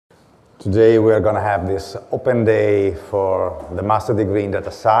Today we are going to have this open day for the master degree in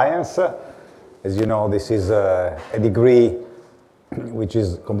data science. As you know, this is a degree which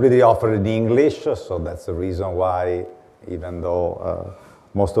is completely offered in English, so that's the reason why, even though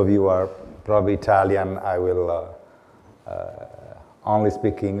most of you are probably Italian, I will only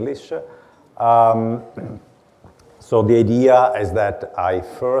speak English. So the idea is that I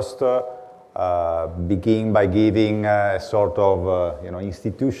first begin by giving a sort of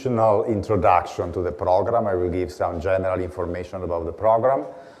institutional introduction to the program. I will give some general information about the program.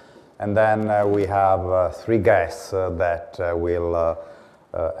 And then we have three guests that will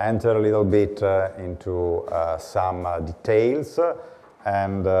enter a little bit into some details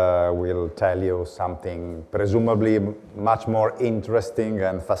and will tell you something presumably much more interesting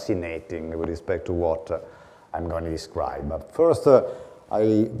and fascinating with respect to what I'm going to describe. But first,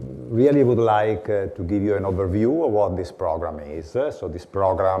 I really would like to give you an overview of what this program is. So this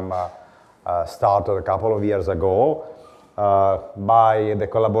program started a couple of years ago by the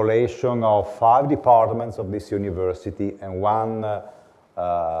collaboration of 5 departments of this university and one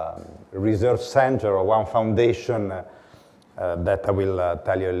research center or one foundation that I will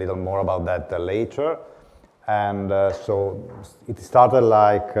tell you a little more about that later. And so it started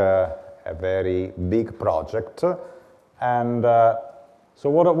like a very big project. And so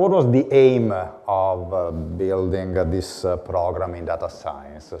what was the aim of building this program in data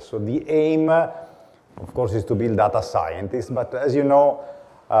science? So the aim, of course, is to build data scientists, but as you know,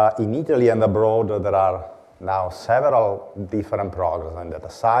 in Italy and abroad, there are now several different programs in data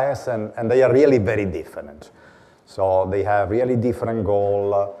science, and they are really very different. So they have really different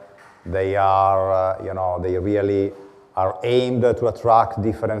goals. They are, they really are aimed to attract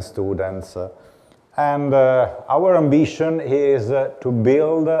different students. And our ambition is to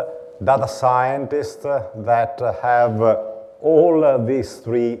build data scientists that have all these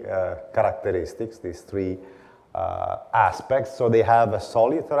 3 characteristics, these 3 aspects. So they have a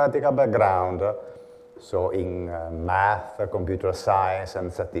solid theoretical background, so in math, computer science,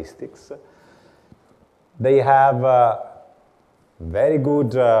 and statistics. They have very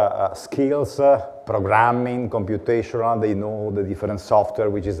good skills, programming, computational. They know the different software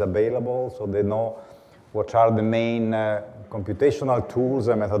which is available, so they know what are the main computational tools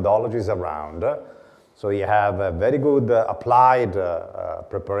and methodologies around. So you have a very good applied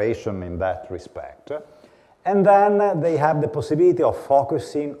preparation in that respect. And then they have the possibility of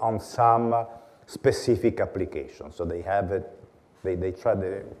focusing on some specific applications. So they have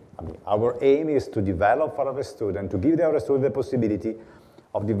our aim is to develop for our student, to give our student the possibility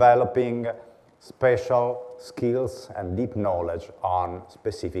of developing special skills and deep knowledge on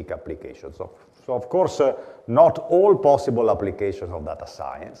specific applications. So of course, not all possible applications of data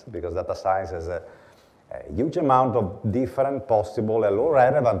science, because data science has a huge amount of different possible and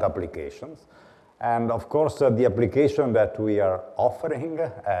relevant applications. And of course, the application that we are offering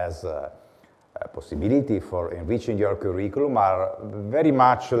as a possibility for enriching your curriculum are very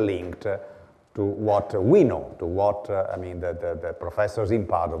much linked to what we know, to what the professors in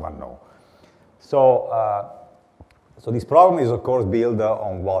Padova know. So, so this program is of course built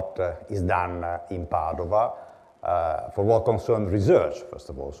on what is done in Padova for what concerns research, first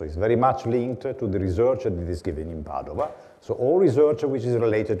of all. So it's very much linked to the research that is given in Padova. So all research which is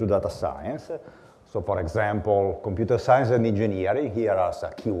related to data science. So for example, computer science and engineering, here are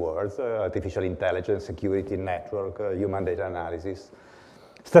some keywords, artificial intelligence, security network, human data analysis.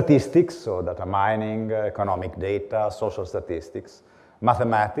 Statistics, so data mining, economic data, social statistics.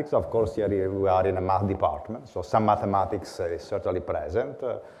 Mathematics, of course, here we are in a math department, so some mathematics is certainly present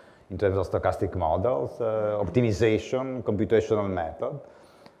in terms of stochastic models, optimization, computational method.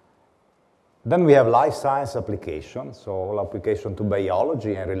 Then we have life science applications, so all application to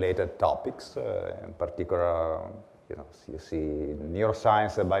biology and related topics, in particular, you see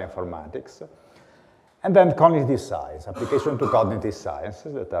neuroscience and bioinformatics. And then cognitive science, application to cognitive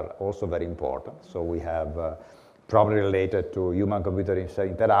sciences that are also very important. So we have probably related to human-computer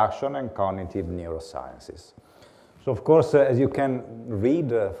interaction and cognitive neurosciences. So of course, as you can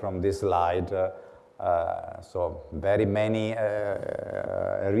read from this slide, so very many,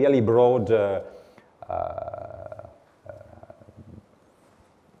 really broad,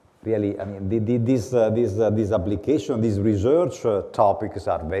 these applications, these research topics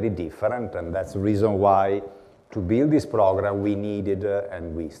are very different, and that's the reason why to build this program we needed,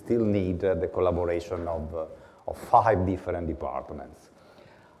 and we still need, the collaboration of 5 different departments.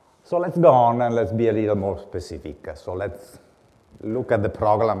 So let's go on and let's be a little more specific. So let's look at the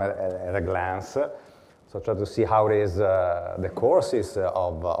program at a glance. So try to see how it is the courses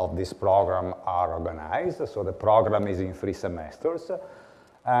of this program are organized. So the program is in 3 semesters.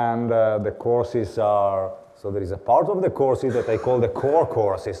 And the courses are, so there is a part of the courses that I call the core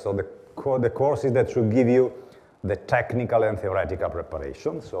courses, so the courses that should give you the technical and theoretical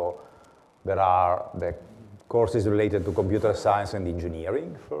preparation. So there are the courses related to computer science and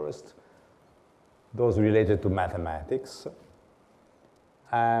engineering first, those related to mathematics,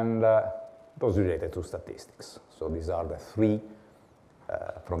 and those related to statistics. So these are the three,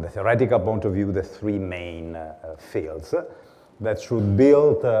 from the theoretical point of view, the three main fields that should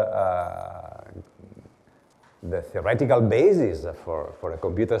build the theoretical basis for a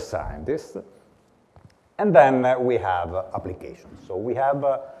computer scientist. And then we have applications. So we have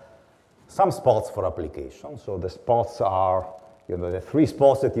some spots for application. So the spots are, the three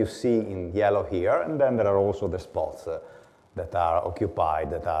spots that you see in yellow here, and then there are also the spots that are occupied,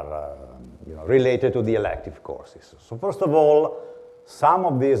 that are related to the elective courses. So first of all, some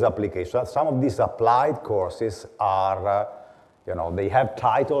of these applications, some of these applied courses are, they have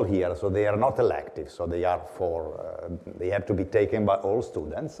title here, so they are not elective, so they are they have to be taken by all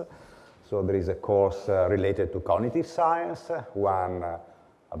students. So there is a course related to cognitive science, one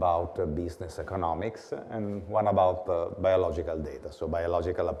about business economics, and one about biological data, so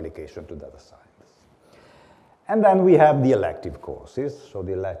biological application to data science. And then we have the elective courses, so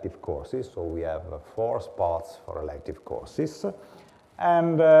we have 4 spots for elective courses.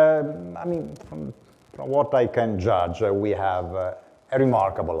 And I mean, from what I can judge, we have a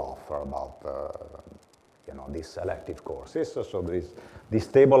remarkable offer about these elective courses. So there is this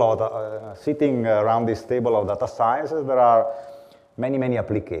table of, sitting around this table of data sciences, there are many, many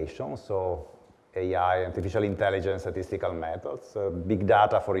applications. So AI, artificial intelligence, statistical methods, big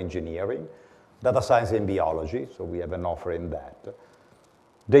data for engineering, data science and biology, so we have an offer in that,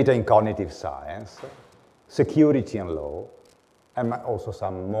 data in cognitive science, security and law, and also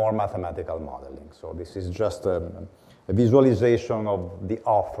some more mathematical modeling. So this is just a visualization of the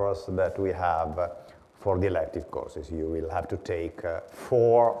offers that we have for the elective courses. You will have to take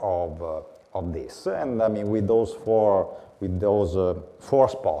 4 of this, and I mean with those four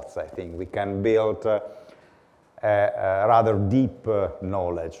spots, I think we can build a rather deep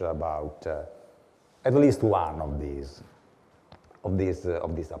knowledge about at least one of these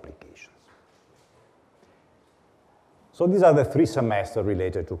applications. So these are the 3 semesters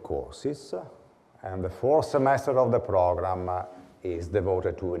related to courses, and the 4th semester of the program is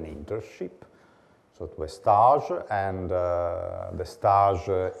devoted to an internship, so to a stage, and the stage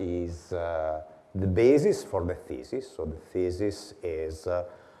is the basis for the thesis. So the thesis is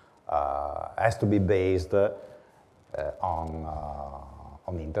has to be based on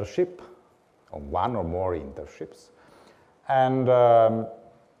internship, on one or more internships, and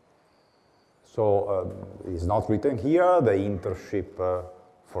so it's not written here. The internship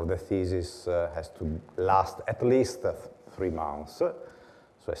for the thesis has to last at least 3 months.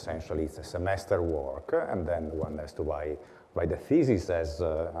 So essentially, it's a semester work, and then one has to write the thesis as,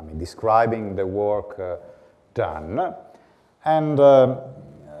 describing the work done. And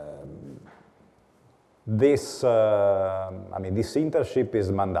this internship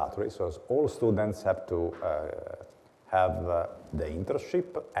is mandatory, so all students have to have the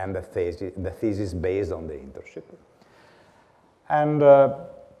internship and the thesis based on the internship. And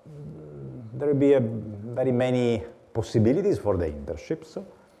there will be very many possibilities for the internships.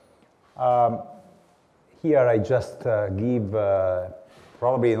 Here I just give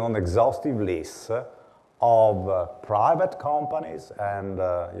probably an exhaustive list of private companies and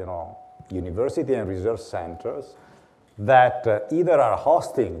university and research centers that either are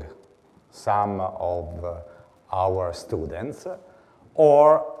hosting some of our students,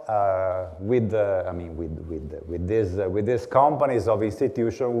 or with these companies of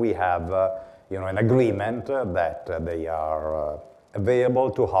institution, we have an agreement that they are available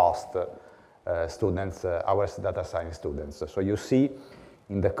to host students, our data science students. So you see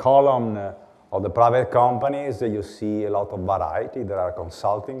in the column of the private companies, you see a lot of variety. There are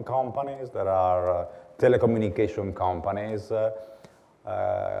consulting companies, there are telecommunication companies,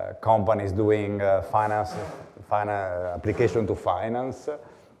 companies doing application to finance,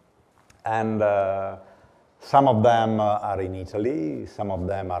 and some of them are in Italy, some of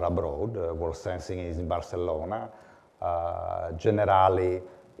them are abroad. World Sensing is in Barcelona. Generali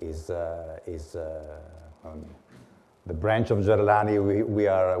is the branch of Generali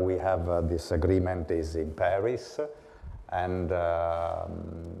we have this agreement is in Paris, and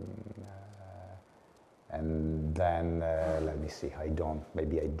then let me see.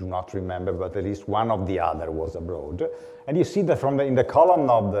 Maybe I do not remember, but at least one of the other was abroad. And you see that in the column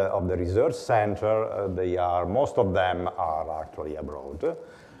of the research center, most of them are actually abroad.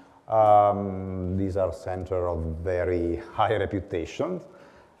 These are centers of very high reputation,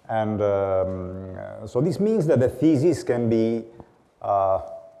 And so this means that the thesis can be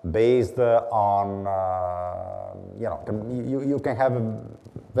based on, you can have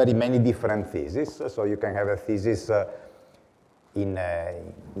very many different theses. So you can have a thesis in a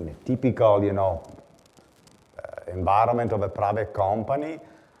typical, environment of a private company,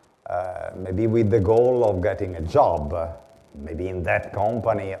 maybe with the goal of getting a job, maybe in that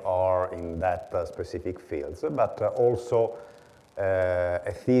company or in that specific fields, but also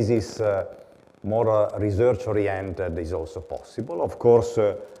a thesis more research-oriented is also possible. Of course,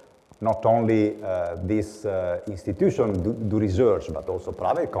 not only this institution do research, but also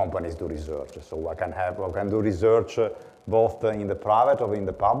private companies do research. So we can do research both in the private or in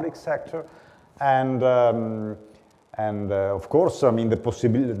the public sector. And of course, I mean,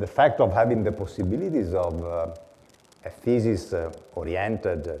 the fact of having the possibilities of a thesis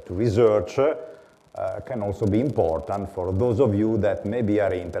oriented to research can also be important for those of you that maybe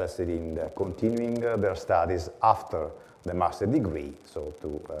are interested in continuing their studies after the master degree, so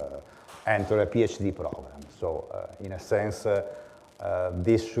to enter a PhD program. So in a sense,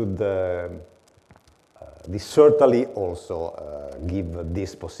 this certainly also give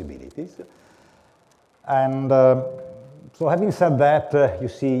these possibilities. And so having said that, you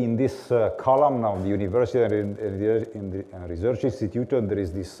see in this column of the University and Research Institute, there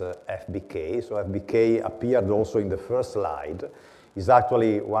is this FBK. So FBK appeared also in the first slide. Is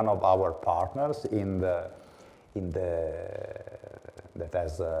actually one of our partners that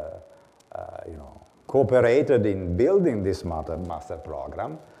has cooperated in building this master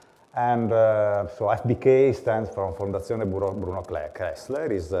program. And so FBK stands for Fondazione Bruno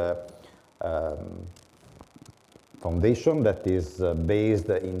Kessler. Is a foundation that is based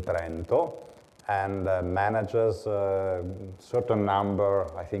in Trento and manages a certain number,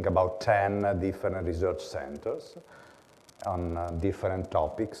 I think about 10 different research centers on different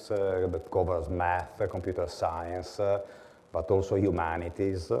topics that covers math, computer science, but also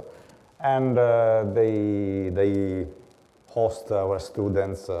humanities. And they host our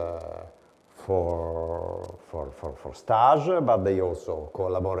students for stage, but they also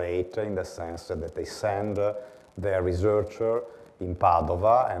collaborate in the sense that they send their researcher in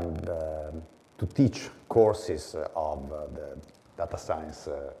Padova and to teach courses of the data science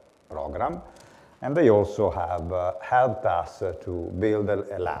program. And they also have helped us to build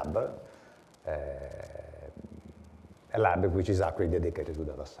a lab which is actually dedicated to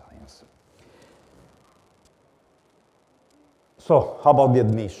data science. So how about the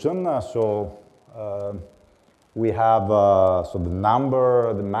admission? We have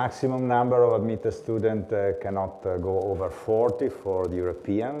the maximum number of admitted students cannot go over 40 for the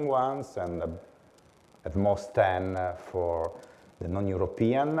European ones, and at most 10 for the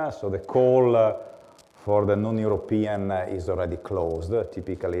non-European. So the call for the non-European is already closed.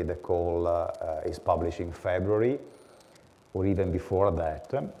 Typically, the call is published in February, or even before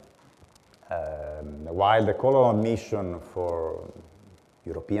that. While the call of admission for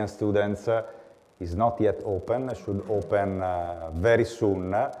European students is not yet open, should open very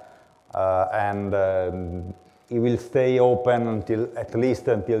soon, and it will stay open at least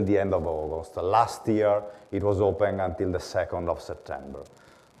until the end of August. Last year, it was open until the 2nd of September.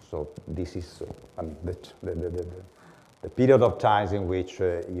 So this is the period of time in which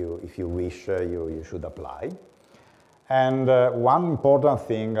if you wish, you should apply. And one important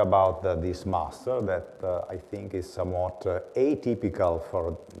thing about this master that I think is somewhat atypical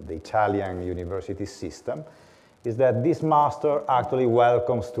for the Italian university system is that this master actually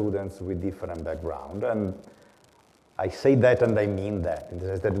welcomes students with different backgrounds. And I say that and I mean that, in the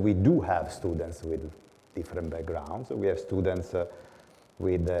sense that we do have students with different backgrounds. We have students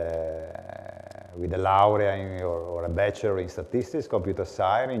with a laurea or a bachelor in statistics, computer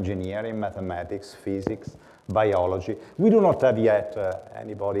science, engineering, mathematics, physics, biology. We do not have yet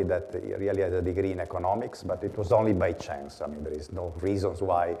anybody that really has a degree in economics, but it was only by chance. I mean, there is no reasons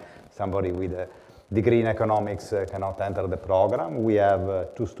why somebody with a degree in economics cannot enter the program. We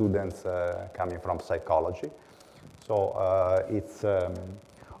have 2 students coming from psychology. So it's,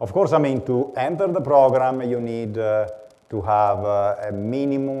 of course, I mean, to enter the program, you need to have a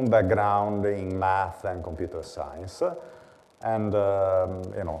minimum background in math and computer science. And,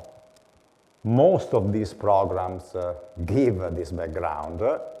 most of these programs give this background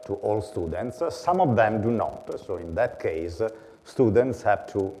to all students. Some of them do not. So in that case, students have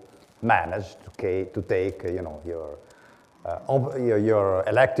to manage to take, your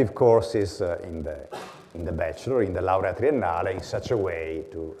elective courses in the bachelor, in the laurea triennale, in such a way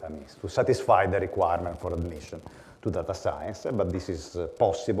to satisfy the requirement for admission to data science. But this is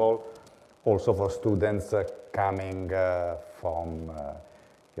possible also for students coming from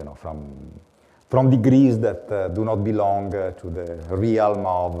you know, from degrees that do not belong to the realm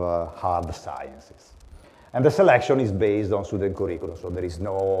of hard sciences. And the selection is based on student curriculum, so there is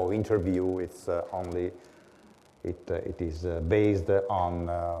no interview, it's only, it is based on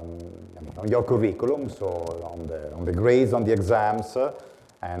your curriculum, so on the grades, on the exams,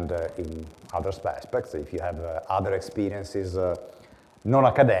 and in other aspects. If you have other experiences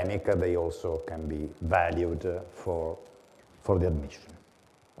non-academic, they also can be valued for the admission.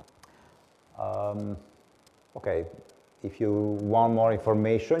 Okay, if you want more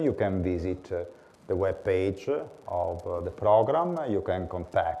information, you can visit the web page of the program. You can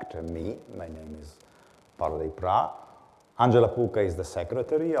contact me. My name is Paolo. Angela Pucca is the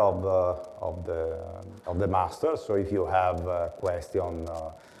secretary of the master. So if you have a question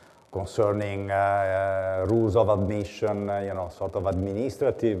concerning rules of admission, you know, sort of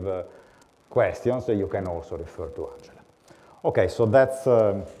administrative questions, you can also refer to Angela. Okay, so that's.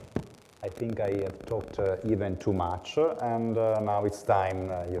 I think I have talked even too much, and now it's time,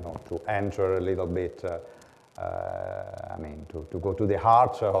 you know, to enter a little bit. I mean, to go to the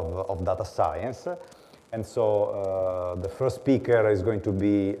heart of data science. And so the first speaker is going to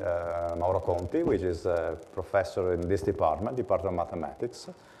be Mauro Conti, which is a professor in this department of Mathematics.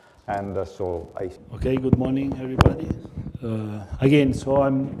 And Okay, good morning, everybody. Again, so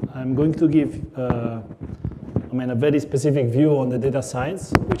I'm going to give a very specific view on the data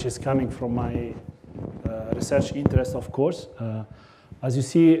science, which is coming from my research interest, of course. As you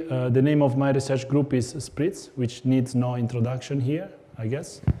see, the name of my research group is SPRITZ, which needs no introduction here, I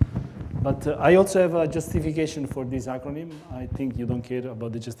guess. But I also have a justification for this acronym. I think you don't care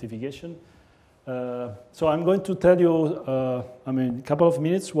about the justification. So I'm going to tell you, a couple of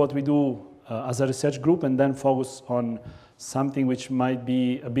minutes what we do as a research group, and then focus on something which might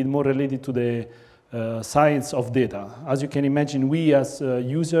be a bit more related to the science of data. As you can imagine, we as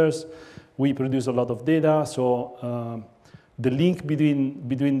users, we produce a lot of data. So the link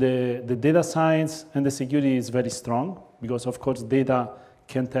between the data science and the security is very strong, because of course data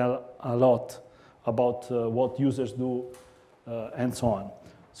can tell a lot about what users do and so on.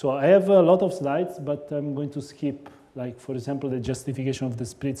 So I have a lot of slides, but I'm going to skip, like, for example, the justification of the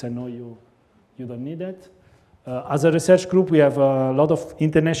SPRITZ. I know you don't need that. As a research group, we have a lot of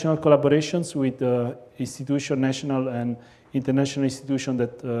international collaborations with national and international institutions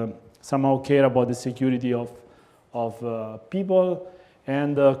that somehow care about the security of people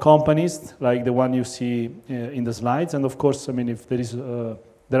and companies, like the one you see in the slides. And of course, I mean, if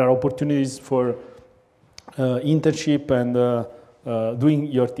there are opportunities for internship and doing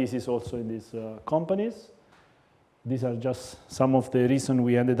your thesis also in these companies. These are just some of the reasons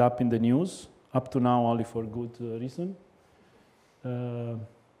we ended up in the news. Up to now, only for good reason.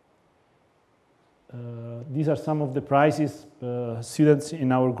 These are some of the prizes students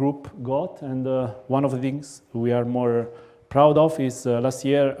in our group got, and one of the things we are more proud of is last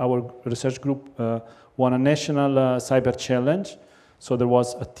year our research group won a national cyber challenge. So there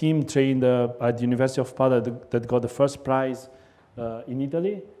was a team trained at the University of Padova that got the first prize in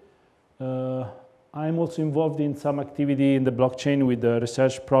Italy. I'm also involved in some activity in the blockchain with the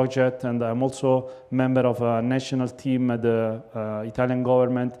research project, and I'm also a member of a national team at the Italian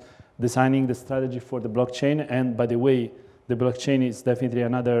government designing the strategy for the blockchain. And by the way, the blockchain is definitely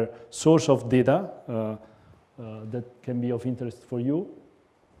another source of data that can be of interest for you.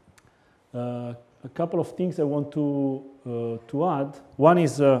 A couple of things I want to add. One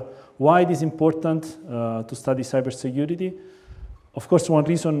is why it is important to study cybersecurity. Of course, one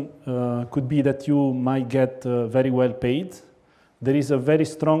reason could be that you might get very well paid. There is a very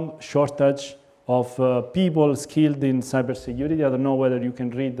strong shortage of people skilled in cybersecurity. I don't know whether you can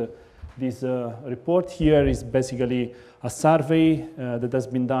read this report. Here is basically a survey that has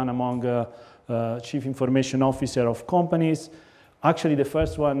been done among chief information officer of companies. Actually, the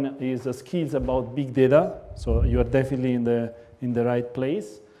first one is skills about big data. So you are definitely in the right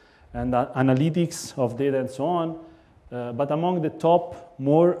place. And analytics of data and so on. But among the top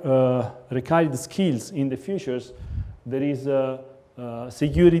more required skills in the futures, there is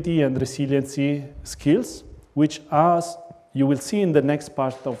security and resiliency skills, which, as you will see in the next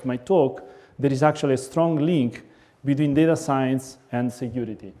part of my talk, there is actually a strong link between data science and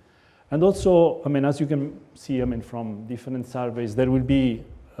security. And also, I mean, as you can see, I mean, from different surveys, there will be,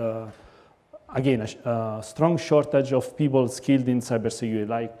 again, a strong shortage of people skilled in cybersecurity,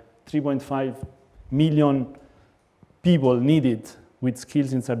 like 3.5 million people needed with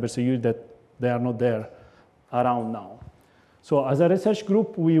skills in cybersecurity that they are not there around now. So as a research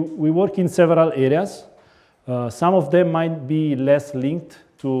group, we work in several areas. Some of them might be less linked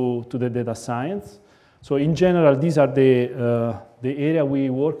to the data science, So in general, these are the area we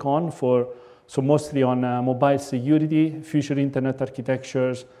work on so mostly on mobile security, future internet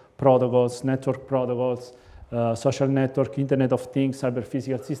architectures, protocols, network protocols, social network, Internet of Things, cyber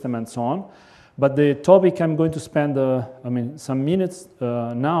physical system, and so on. But the topic I'm going to spend some minutes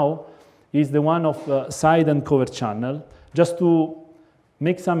now is the one of side and cover channel, just to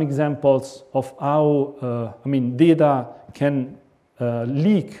make some examples of how data can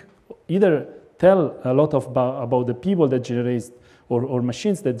leak, either tell a lot about the people that generate or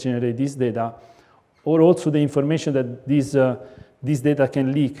machines that generate this data, or also the information that this data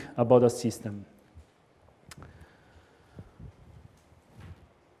can leak about a system.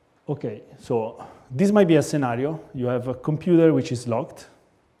 Okay, so this might be a scenario. You have a computer which is locked.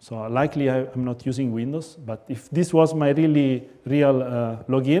 So likely I'm not using Windows, but if this was my real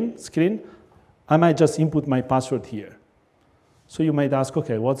login screen, I might just input my password here. So you might ask,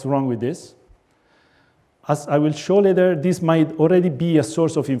 okay, what's wrong with this? As I will show later, this might already be a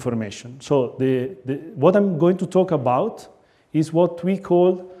source of information. So what I'm going to talk about is what we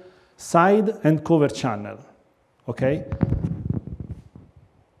call side and cover channel, okay?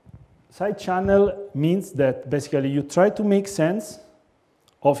 Side channel means that basically you try to make sense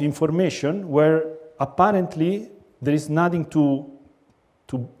of information where apparently there is nothing to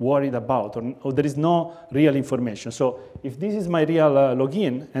worry about, or there is no real information. So if this is my real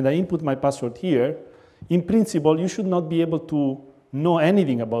login and I input my password here, in principle, you should not be able to know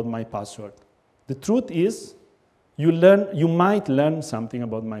anything about my password. The truth is, you might learn something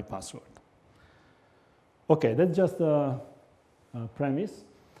about my password. Okay, that's just a premise.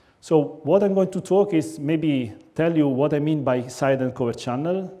 So what I'm going to talk is maybe tell you what I mean by side and cover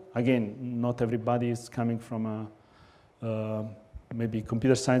channel. Again, not everybody is coming from a maybe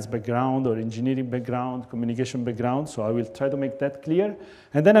computer science background or engineering background, communication background, so I will try to make that clear.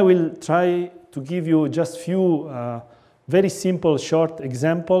 And then I will try to give you just few very simple, short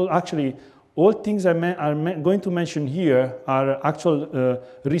example. Actually, all things I'm going to mention here are actual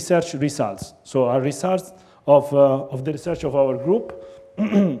research results. So are results of the research of our group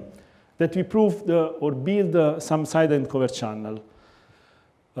that we proved or build some side and cover channel.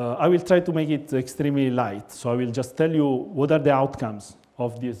 I will try to make it extremely light. So I will just tell you what are the outcomes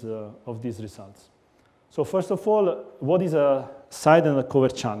of these results. So first of all, what is a side and a cover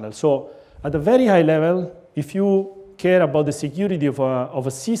channel? So at a very high level, if you care about the security of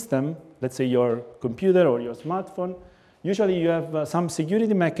a system, let's say your computer or your smartphone, usually you have some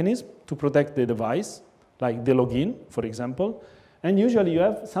security mechanism to protect the device, like the login, for example. And usually you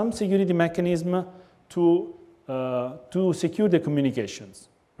have some security mechanism to secure the communications,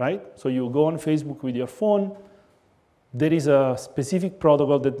 right? So you go on Facebook with your phone. There is a specific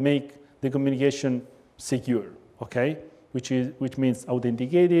protocol that make the communication secure, okay? Which means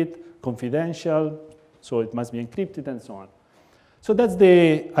authenticated, confidential, so it must be encrypted and so on. So that's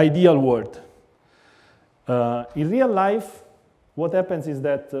the ideal world. In real life, what happens is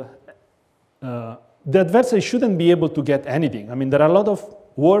that the adversary shouldn't be able to get anything. I mean, there are a lot of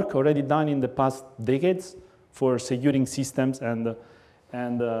work already done in the past decades for securing systems and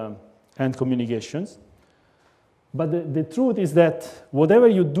communications. But the truth is that whatever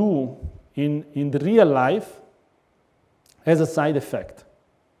you do in the real life has a side effect.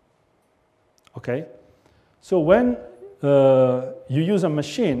 Okay? So when you use a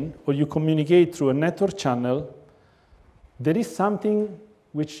machine or you communicate through a network channel, there is something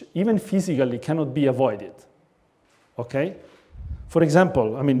which even physically cannot be avoided. Okay? For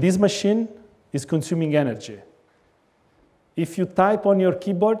example, I mean, this machine is consuming energy. If you type on your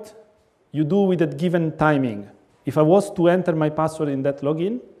keyboard, you do with a given timing. If I was to enter my password in that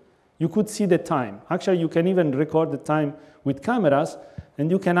login, you could see the time. Actually, you can even record the time with cameras,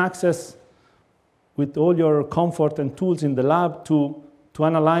 and you can access with all your comfort and tools in the lab to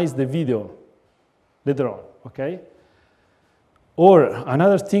analyze the video later on, okay? Or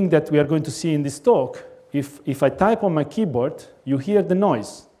another thing that we are going to see in this talk, if I type on my keyboard, you hear the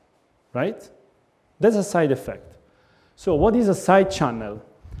noise, right? That's a side effect. So what is a side channel?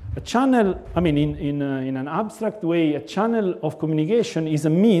 A channel, I mean, in an abstract way, a channel of communication is a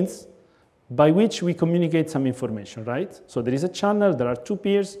means by which we communicate some information, right? So there is a channel, there are two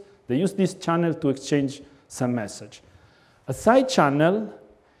peers, they use this channel to exchange some message. A side channel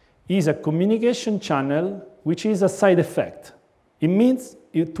is a communication channel which is a side effect. It means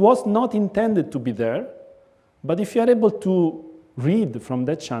it was not intended to be there, but if you are able to read from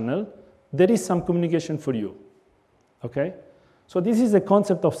that channel, there is some communication for you, okay? So this is the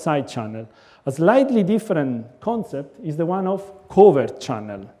concept of side channel. A slightly different concept is the one of covert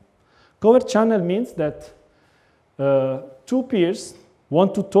channel. Covert channel means that two peers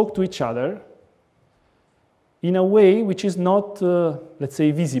want to talk to each other, in a way which is not, let's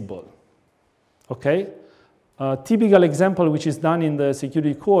say, visible. Okay? A typical example which is done in the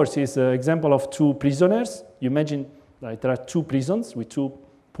security course is an example of two prisoners. You imagine like, there are two prisons with two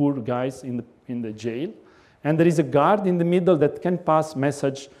poor guys in the jail, and there is a guard in the middle that can pass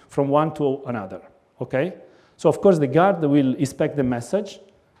message from one to another. Okay? So of course the guard will inspect the message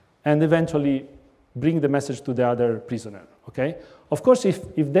and eventually bring the message to the other prisoner. Okay? Of course,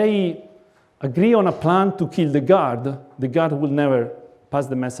 if they agree on a plan to kill the guard will never pass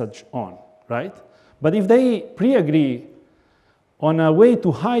the message on, right? But if they pre-agree on a way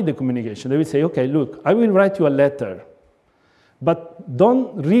to hide the communication, they will say, okay, look, I will write you a letter, but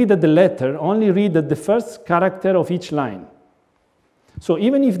don't read the letter, only read the first character of each line. So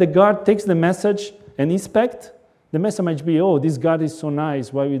even if the guard takes the message and inspect, the message might be, oh, this guard is so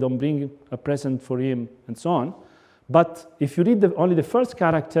nice, why we don't bring a present for him, and so on. But if you read only the first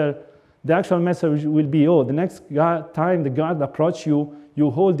character, the actual message will be, oh, the next time the guard approaches you, you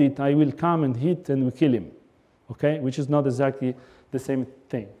hold it, I will come and hit and we kill him, okay? Which is not exactly the same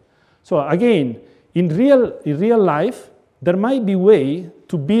thing. So again, in real life, there might be a way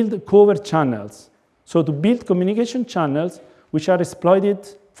to build covert channels. So to build communication channels which are exploited,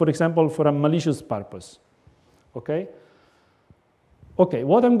 for example, for a malicious purpose, okay? Okay,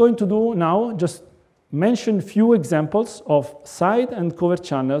 what I'm going to do now, just mention few examples of side and covert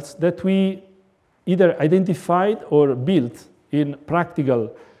channels that we either identified or built in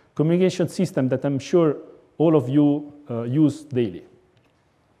practical communication system that I'm sure all of you use daily.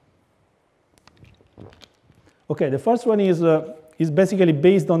 Okay, the first one is basically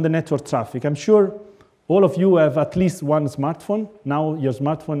based on the network traffic. I'm sure all of you have at least one smartphone. Now your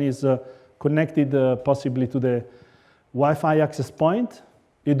smartphone is connected possibly to the Wi-Fi access point,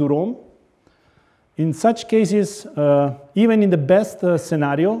 EduRoam. In such cases, even in the best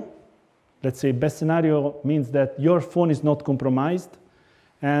scenario, let's say best scenario means that your phone is not compromised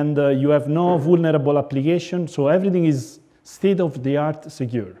and you have no vulnerable application, so everything is state-of-the-art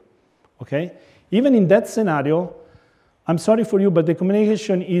secure, okay? Even in that scenario, I'm sorry for you, but the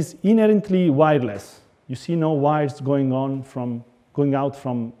communication is inherently wireless. You see no wires going out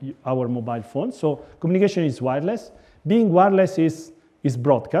from our mobile phone, so communication is wireless. Being wireless is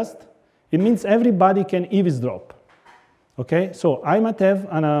broadcast. It means everybody can eavesdrop, okay? So I might have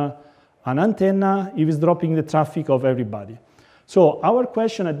an antenna eavesdropping the traffic of everybody. So our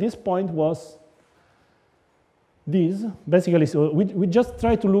question at this point was this, basically, so we just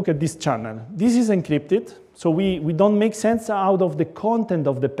try to look at this channel. This is encrypted, so we don't make sense out of the content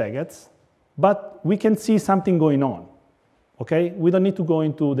of the packets, but we can see something going on, okay? We don't need to go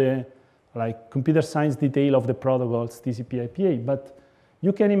into the computer science detail of the protocols, TCP, IPA, but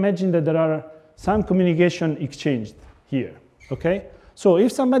you can imagine that there are some communication exchanged here, okay? So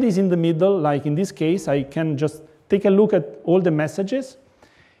if somebody is in the middle, like in this case, I can just take a look at all the messages.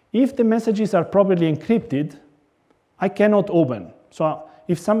 If the messages are properly encrypted, I cannot open. So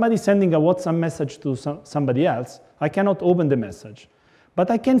if somebody is sending a WhatsApp message to somebody else, I cannot open the message. But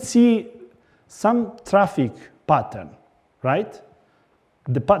I can see some traffic pattern, right?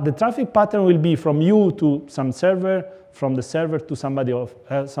 The traffic pattern will be from you to some server, from the server to somebody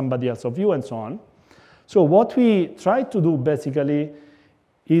else of you, and so on. So what we try to do basically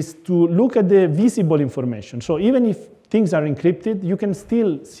is to look at the visible information. So even if things are encrypted, you can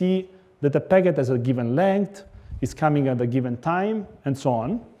still see that the packet has a given length, is coming at a given time, and so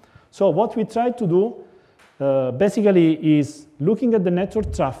on. So what we try to do basically is looking at the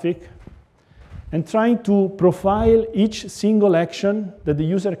network traffic and trying to profile each single action that the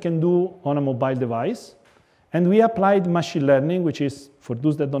user can do on a mobile device. And we applied machine learning, which is, for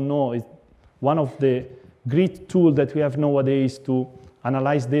those that don't know, is one of the great tools that we have nowadays to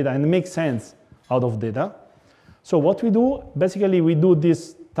analyze data and make sense out of data. So what we do, basically we do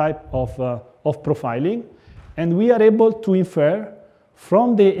this type of profiling, and we are able to infer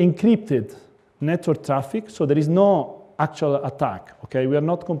from the encrypted network traffic, so there is no actual attack, okay? We are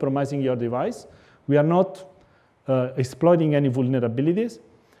not compromising your device. We are not exploiting any vulnerabilities.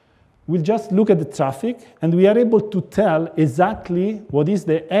 We'll just look at the traffic, and we are able to tell exactly what is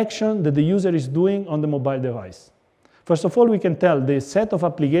the action that the user is doing on the mobile device. First of all, we can tell the set of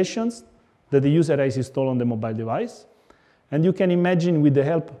applications that the user has installed on the mobile device. And you can imagine, with the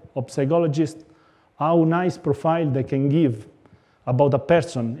help of psychologists, how nice profile they can give about a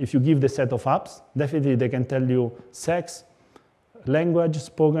person if you give the set of apps. Definitely, they can tell you sex, language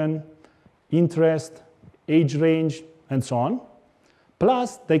spoken, interest, age range, and so on.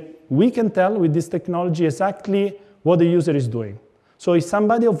 Plus, we can tell with this technology exactly what the user is doing. So if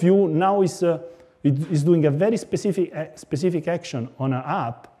somebody of you now is doing a very specific action on an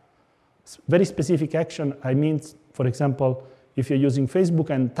app, very specific action, I mean, for example, if you're using Facebook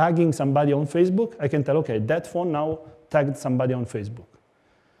and tagging somebody on Facebook, I can tell, okay, that phone now tagged somebody on Facebook.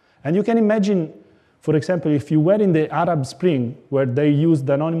 And you can imagine, for example, if you were in the Arab Spring, where they used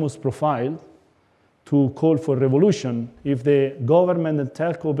the anonymous profile to call for revolution, if the government and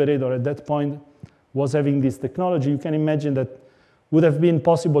telco operator at that point was having this technology, you can imagine that would have been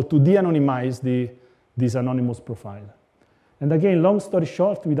possible to de-anonymize this anonymous profile. And again, long story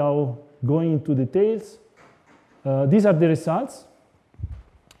short, without going into details, these are the results.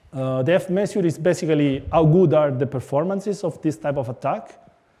 The F measure is basically how good are the performances of this type of attack.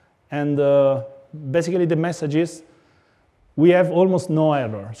 And basically the message is we have almost no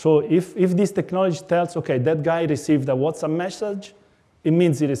error. So if this technology tells, okay, that guy received a WhatsApp message, it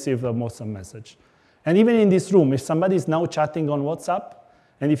means he received a WhatsApp message. And even in this room, if somebody is now chatting on WhatsApp,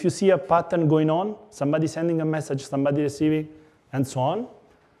 and if you see a pattern going on, somebody sending a message, somebody receiving, and so on,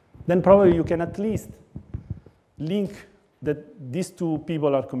 then probably you can at least link that these two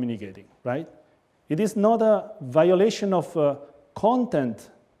people are communicating, right? It is not a violation of content.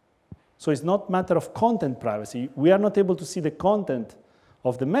 So it's not a matter of content privacy. We are not able to see the content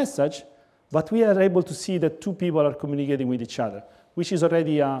of the message, but we are able to see that two people are communicating with each other, which is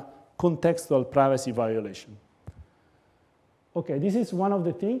already a contextual privacy violation. Okay, this is one of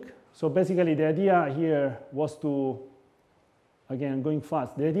the things. So basically the idea here was to, again, going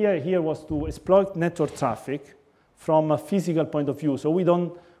fast, the idea here was to exploit network traffic from a physical point of view. So we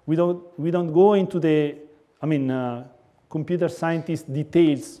don't go into the, computer scientist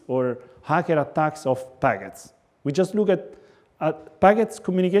details or hacker attacks of packets. We just look at packets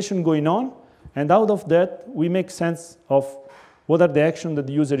communication going on, and out of that, we make sense of what are the actions that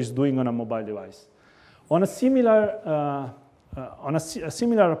the user is doing on a mobile device. On a similar,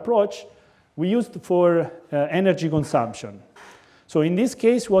 similar approach, we used for energy consumption. So in this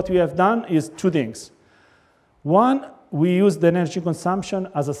case, what we have done is two things. One, we use the energy consumption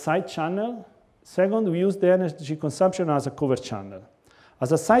as a side channel. Second, we use the energy consumption as a cover channel.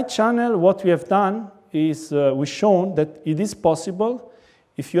 As a side channel, what we have done is we've shown that it is possible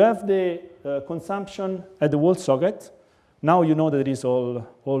if you have the consumption at the wall socket. Now you know that it is all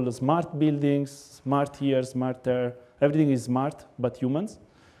the smart buildings, smart here, smart there. Everything is smart, but humans.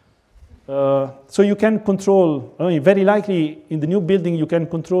 So you can control, very likely in the new building, you can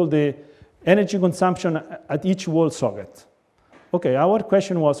control the energy consumption at each wall socket. Okay, our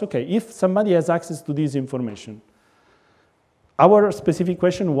question was, okay, if somebody has access to this information, our specific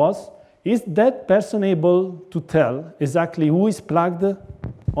question was, is that person able to tell exactly who is plugged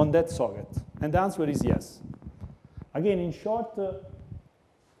on that socket? And the answer is yes. Again, in short,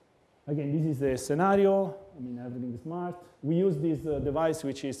 again, this is the scenario. Everything is smart. We use this device,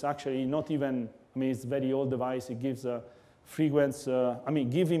 which is actually not even, it's a very old device. It gives a frequency,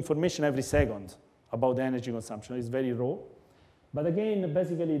 give information every second about the energy consumption. It's very raw. But again,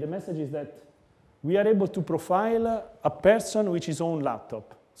 basically, the message is that we are able to profile a person with his own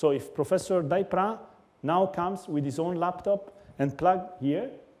laptop. So if Professor Daipra now comes with his own laptop and plug here,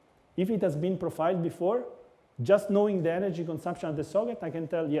 if it has been profiled before, just knowing the energy consumption at the socket, I can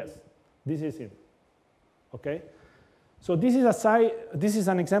tell, yes, this is it. Okay? So this is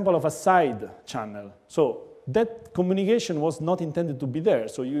an example of a side channel. So that communication was not intended to be there.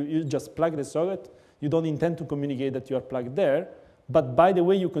 So you just plug the socket. You don't intend to communicate that you are plugged there. But by the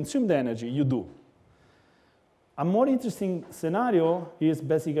way you consume the energy, you do. A more interesting scenario is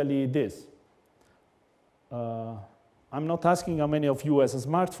basically this. I'm not asking how many of you has a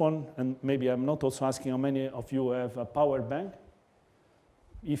smartphone, and maybe I'm not also asking how many of you have a power bank.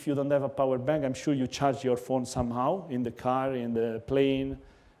 If you don't have a power bank, I'm sure you charge your phone somehow, in the car, in the plane,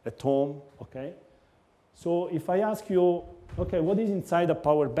 at home, okay? So if I ask you, okay, what is inside a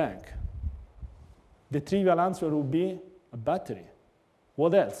power bank? The trivial answer would be a battery.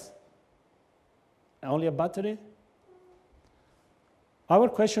 What else? Only a battery? Our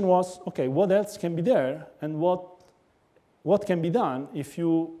question was, okay, what else can be there, and what can be done if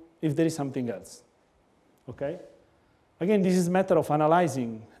there is something else? Okay? Again, this is a matter of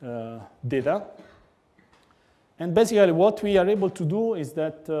analyzing data. And basically, what we are able to do is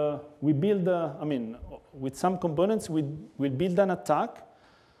that we build, with some components, we build an attack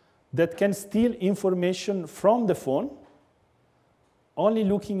that can steal information from the phone, only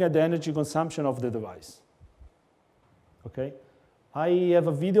looking at the energy consumption of the device. Okay? I have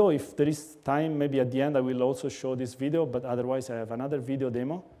a video. If there is time, maybe at the end, I will also show this video, but otherwise, I have another video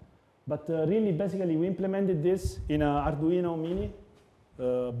demo. But really, basically, we implemented this in an Arduino Mini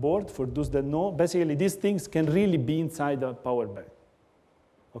board. For those that know, basically, these things can really be inside a power bank.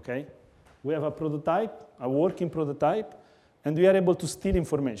 Okay? We have a prototype, a working prototype. and we are able to steal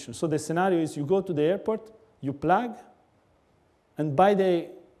information. So the scenario is you go to the airport, you plug, and by the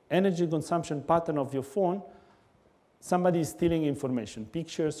energy consumption pattern of your phone, somebody is stealing information,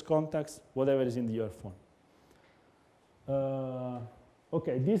 pictures, contacts, whatever is in your phone.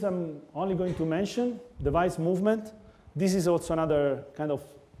 Okay, this I'm only going to mention, device movement. This is also another kind of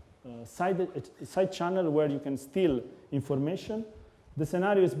side channel where you can steal information. The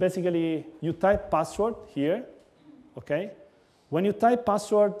scenario is basically you type password here, okay? When you type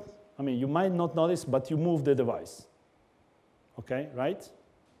password, I mean, you might not notice, but you move the device, okay, right?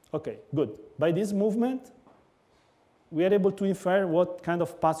 Okay, good. By this movement, we are able to infer what kind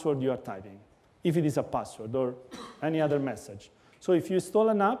of password you are typing, if it is a password or any other message. So if you install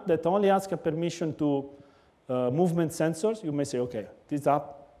an app that only asks a permission to movement sensors, you may say, okay, this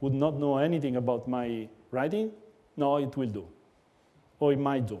app would not know anything about my writing. No, it will do, or it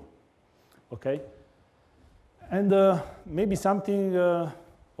might do, okay? And maybe something,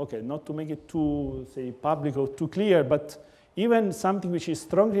 okay, not to make it too, say, public or too clear, but even something which is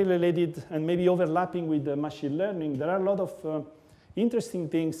strongly related and maybe overlapping with machine learning, there are a lot of interesting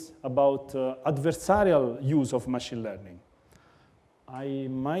things about adversarial use of machine learning. I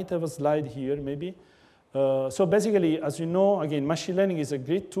might have a slide here, maybe. So basically, as you know, again, machine learning is a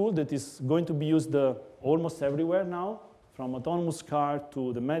great tool that is going to be used almost everywhere now, from autonomous car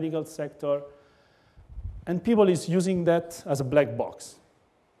to the medical sector. And people is using that as a black box.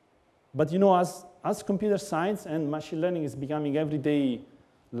 But you know, as computer science and machine learning is becoming everyday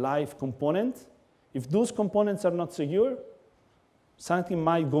life component, if those components are not secure, something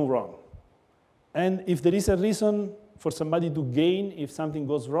might go wrong. And if there is a reason for somebody to gain if something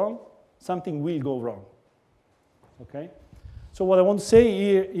goes wrong, something will go wrong, okay? So what I want to say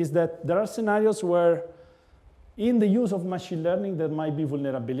here is that there are scenarios where in the use of machine learning, there might be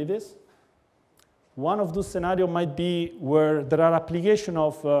vulnerabilities. One of those scenarios might be where there are applications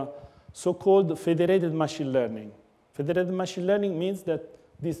of so-called federated machine learning. Federated machine learning means that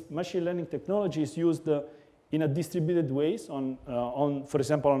this machine learning technology is used in a distributed ways on, for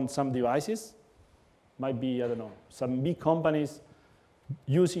example, on some devices. Might be, I don't know, some big companies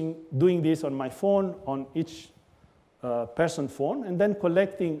doing this on my phone, on each person's phone, and then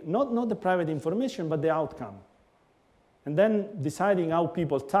collecting not the private information, but the outcome. And then deciding how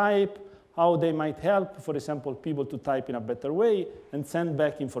people type, how they might help, for example, people to type in a better way and send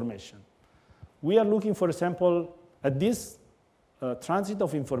back information. We are looking, for example, at this transit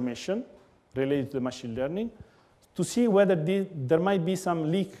of information related to machine learning to see whether there might be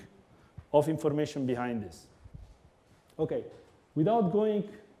some leak of information behind this. Okay, without going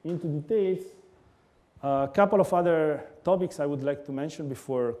into details, a couple of other topics I would like to mention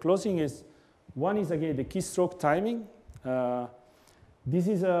before closing is, one is again the keystroke timing. This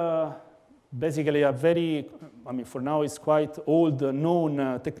is basically a very, I mean, for now it's quite old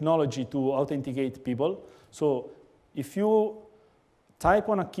known technology to authenticate people. So if you type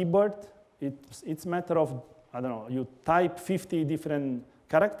on a keyboard, it's a matter of, I don't know, you type 50 different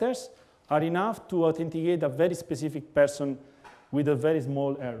characters are enough to authenticate a very specific person with a very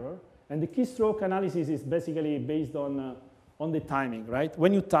small error. And the keystroke analysis is basically based on the timing, right?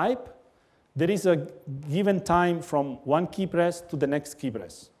 When you type, there is a given time from one key press to the next key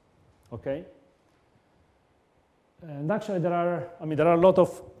press, okay? And actually there are a lot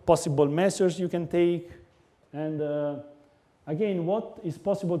of possible measures you can take. And again, what is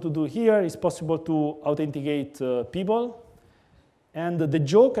possible to do here is possible to authenticate people. And the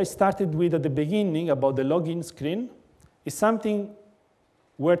joke I started with at the beginning about the login screen is something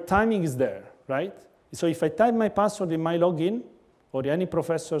where timing is there, right? So if I type my password in my login, or any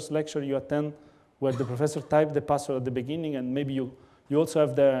professor's lecture you attend where the professor typed the password at the beginning, and maybe you also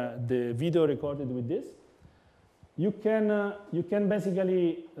have the video recorded with this, you can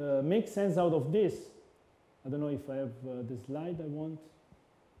basically make sense out of this. I don't know if I have the slide I want.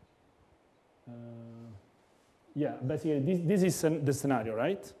 Yeah, basically this is the scenario,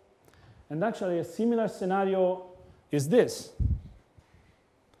 right? And actually a similar scenario is this.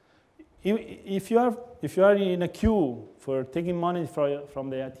 If you are in a queue for taking money from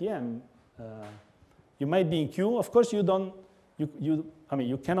the ATM, you might be in queue. Of course,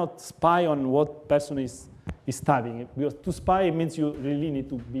 you cannot spy on what person is typing. Because to spy means you really need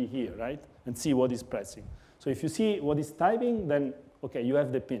to be here, right, and see what is pressing. So if you see what is typing, then okay, you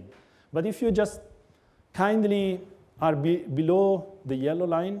have the pin. But if you just kindly are below the yellow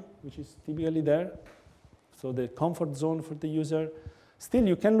line, which is typically there, so the comfort zone for the user, still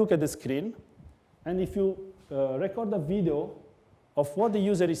you can look at the screen, and if you record a video of what the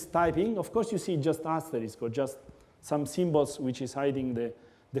user is typing, of course you see just asterisk or just some symbols which is hiding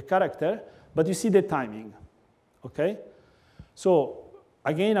the character, but you see the timing, okay? So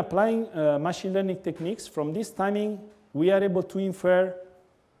again, applying machine learning techniques, from this timing, we are able to infer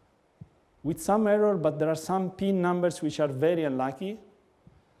with some error, but there are some pin numbers which are very unlucky.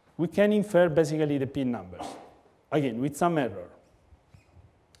 We can infer basically the pin numbers, again, with some error.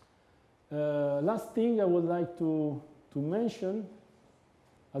 Last thing I would like to mention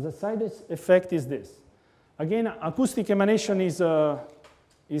as a side effect is this. Again, acoustic emanation is a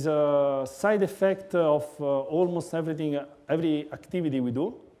side effect of almost everything, every activity we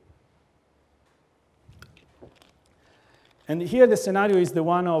do. And here the scenario is the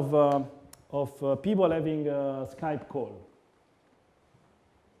one of people having a Skype call.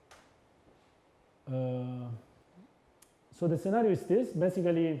 So the scenario is this.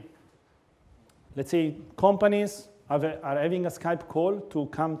 Basically, let's say companies are having a Skype call to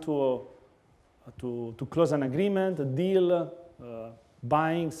come to close an agreement, a deal,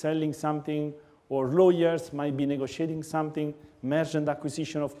 buying, selling something, or lawyers might be negotiating something, merger and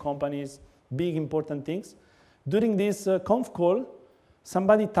acquisition of companies, big important things. During this conf call,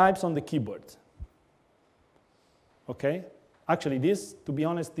 somebody types on the keyboard. Okay? Actually, this, to be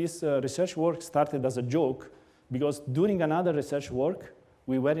honest, this research work started as a joke because during another research work,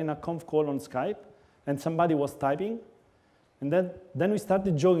 we were in a conf call on Skype and somebody was typing. And then we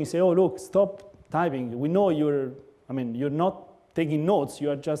started joking, say, oh, look, stop typing. We know you're not taking notes.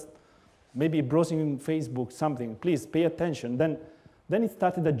 You are just maybe browsing Facebook, something. Please pay attention. Then it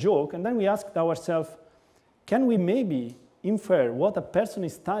started a joke. And then we asked ourselves, can we maybe infer what a person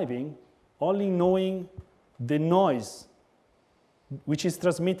is typing only knowing the noise which is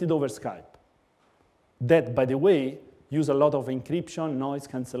transmitted over Skype? That, by the way, use a lot of encryption, noise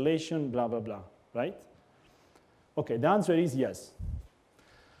cancellation, blah, blah, blah, right? Okay, the answer is yes.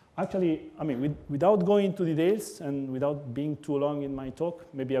 Actually, without going into details and without being too long in my talk,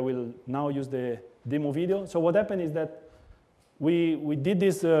 maybe I will now use the demo video. So what happened is that we did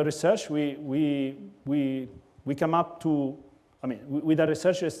this research. We come up to, with a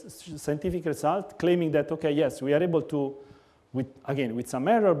researcher's scientific result claiming that, okay, yes, we are able to, with some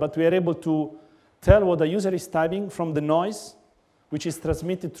error, but we are able to tell what the user is typing from the noise which is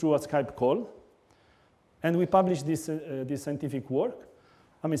transmitted through a Skype call. And we published this scientific work.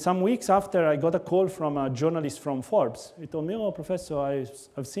 Some weeks after, I got a call from a journalist from Forbes. He told me, oh, Professor,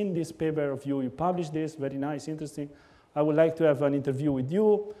 I've seen this paper of you. You published this, very nice, interesting. I would like to have an interview with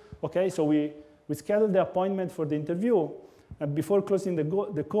you. Okay, so we scheduled the appointment for the interview. And before closing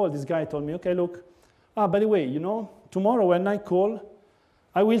the call, this guy told me, okay, look, by the way, tomorrow when I call,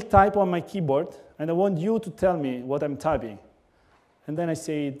 I will type on my keyboard, and I want you to tell me what I'm typing. And then I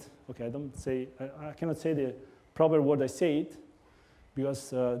said, okay, I cannot say the proper word I said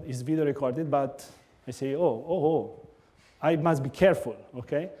because it's video recorded, but I say, I must be careful,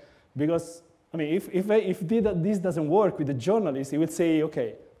 okay? Because, if this doesn't work with the journalist, he would say,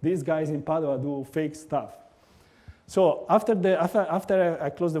 okay, these guys in Padova do fake stuff. So after I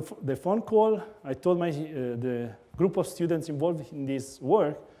closed the phone call, I told the group of students involved in this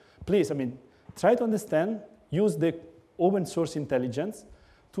work, please, try to understand, use the open source intelligence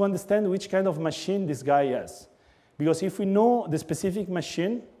to understand which kind of machine this guy has. Because if we know the specific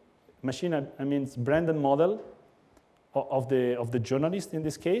machine means brand and model of the journalist in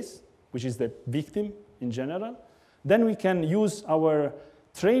this case, which is the victim in general, then we can use our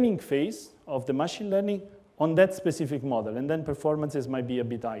training phase of the machine learning on that specific model, and then performances might be a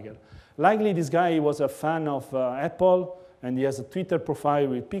bit higher. Likely this guy was a fan of Apple, and he has a Twitter profile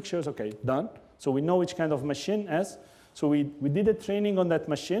with pictures. Okay, done. So we know which kind of machine has. So we did a training on that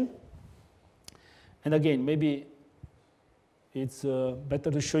machine. And again, maybe it's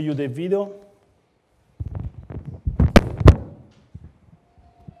better to show you the video.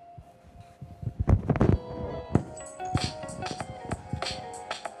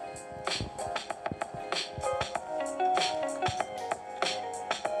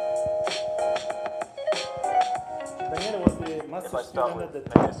 If I start with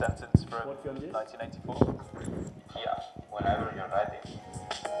maybe a sentence from 1984. Yeah, whenever you're ready.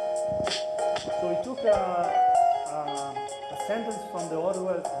 So we took a sentence from the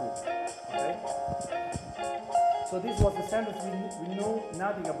Orwell's book, okay? So this was the sentence, we know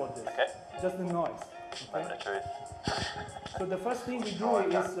nothing about this, okay. Just the noise. Okay? I'm going to show it. So the first thing we do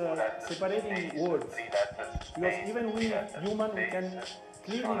is separating words. Because even we human, we can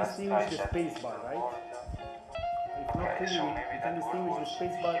clearly distinguish the space bar, right? If not clearly, we can distinguish the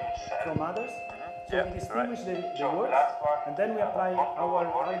space bar from others. So we distinguish the words, and then we apply our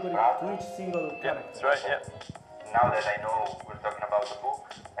algorithm to each single character. That's right, yeah. Now that I know we're talking about the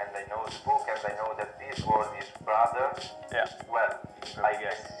book, and I know the book, and I know that this word is brother, yeah. Well, I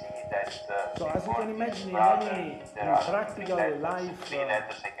see that So as you can imagine, in any practical life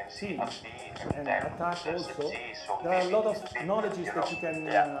scene and attack also, there are a lot of knowledges that you can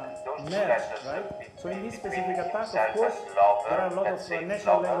merge, right? So in this specific attack, of course, there are a lot of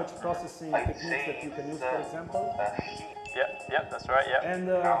natural language processing techniques that you can use, for example. Yeah, that's right, yeah. And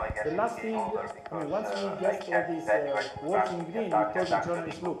the last thing, I mean, once we get all these words in green, we tell the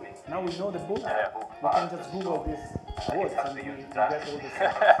journalist, look, now we know the book, we can just Google these words and we get all the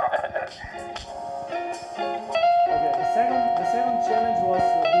stuff. Okay, the second challenge was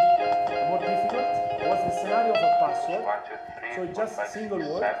a bit more difficult. It was the scenario of a password. So it's just a single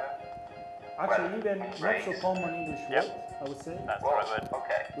word. Actually, even not so common English word, I would say. That's the right word.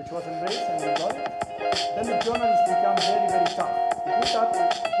 Which was embraced and we got it. Then the journalists become very, very tough. You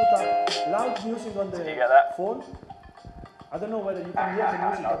put up loud music on the phone. I don't know whether you can hear the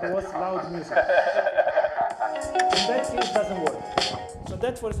music, but there was loud music. In that case, it doesn't work. So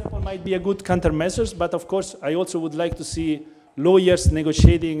that, for example, might be a good countermeasures, but of course, I also would like to see lawyers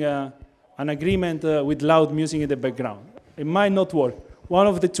negotiating an agreement with loud music in the background. It might not work. One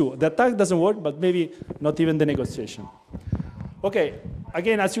of the two. The attack doesn't work, but maybe not even the negotiation. Okay,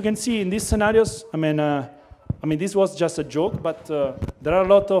 again, as you can see in these scenarios, I mean, this was just a joke, but there are a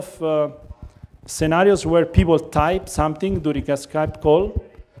lot of scenarios where people type something during a Skype call,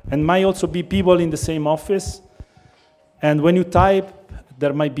 and might also be people in the same office. And when you type,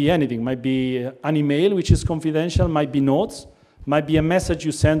 there might be anything. Might be an email, which is confidential, might be notes, might be a message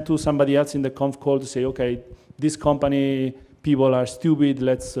you send to somebody else in the conf call to say, okay, this company people are stupid,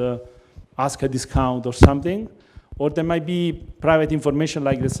 let's ask a discount or something. Or there might be private information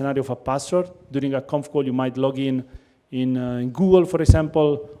like the scenario of a password. During a conf call, you might log in Google, for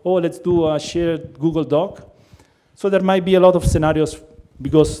example. Oh, let's do a shared Google Doc. So there might be a lot of scenarios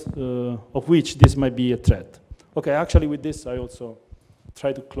because of which this might be a threat. Okay, actually with this, I also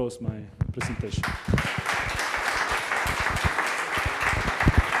try to close my presentation.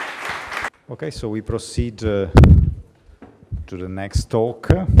 Okay, so we proceed to the next talk,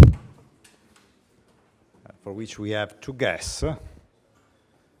 for which we have two guests.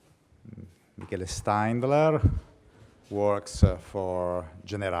 Michele Steindler works for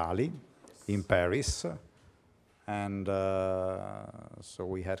Generali in Paris, and so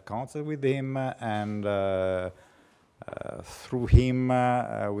we had contact with him, and through him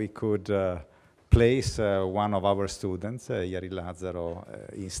we could place one of our students, Yari Lazzaro,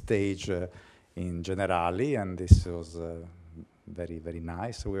 in stage in Generali, and this was very, very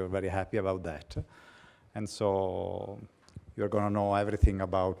nice. We were very happy about that. And so you're going to know everything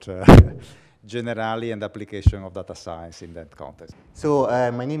about Generali and application of data science in that context. So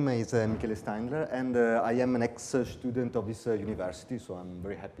my name is Michele Steindler, and I am an ex-student of this university, so I'm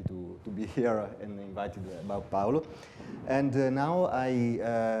very happy to be here and invited about Paolo. And now I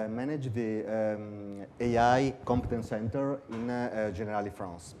manage the AI Competence Center in Generali,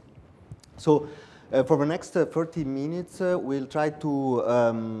 France. So for the next 30 minutes, we'll try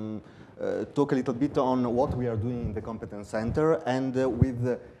to talk a little bit on what we are doing in the Competence Center, and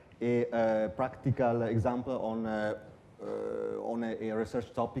with a practical example on a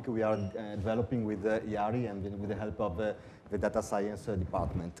research topic we are developing with Yari and with the help of the data science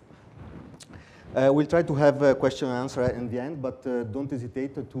department. We'll try to have a question and answer in the end, but don't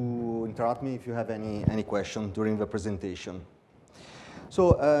hesitate to interrupt me if you have any question during the presentation.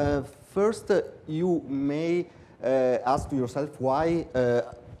 So first, you may ask to yourself why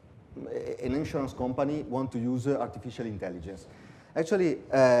an insurance company want to use artificial intelligence. Actually,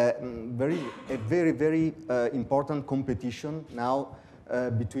 a very, very important competition now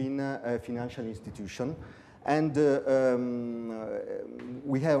between financial institutions. And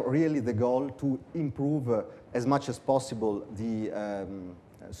we have really the goal to improve as much as possible the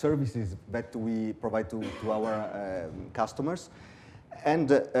services that we provide to our customers,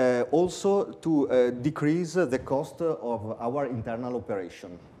 and also to decrease the cost of our internal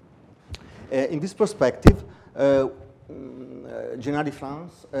operation. In this perspective, Generali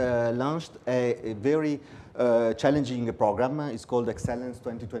France launched a very challenging program. It's called Excellence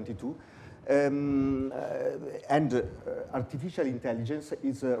 2022. And artificial intelligence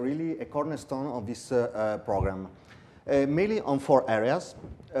is really a cornerstone of this program, mainly on 4 areas.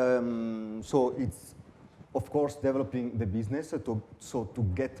 So it's, of course, developing the business to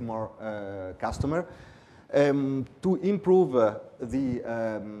get more customer, to improve the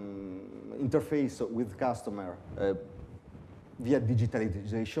interface with customer via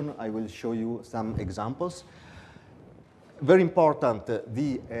digitalization. I will show you some examples. Very important,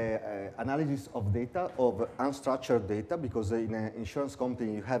 the analysis of data, of unstructured data, because in an insurance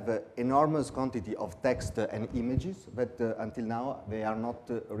company you have an enormous quantity of text and images, but until now they are not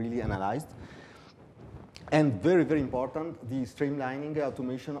really analyzed. And very, very important, the streamlining,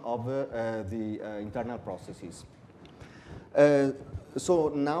 automation of the internal processes.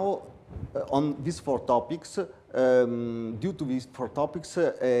 So now, on these 4 topics, due to these 4 topics,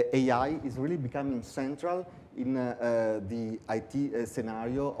 AI is really becoming central in the IT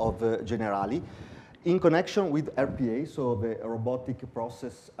scenario of Generali, in connection with RPA, so the robotic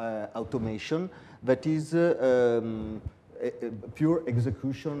process automation, that is a pure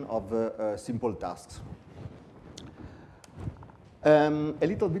execution of simple tasks. A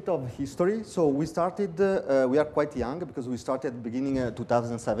little bit of history. So we started, we are quite young because we started at the beginning of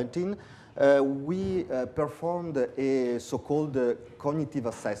 2017. We performed a so-called cognitive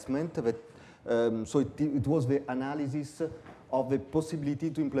assessment. That, so it was the analysis of the possibility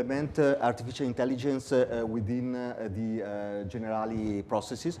to implement artificial intelligence within the Generali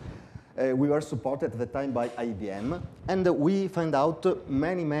processes. We were supported at the time by IBM, and we found out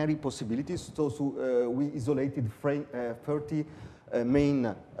many possibilities. So we isolated 30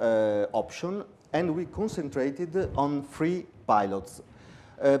 main options, and we concentrated on 3 pilots.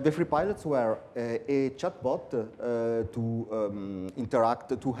 The 3 pilots were a chatbot to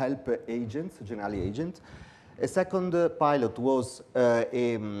interact, to help agents, Generali agents. A second pilot was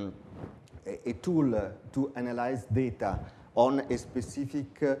a tool to analyze data on a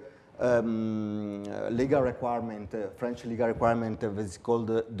specific legal requirement, French legal requirement that is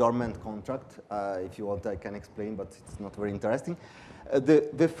called dormant contract. If you want, I can explain, but it's not very interesting.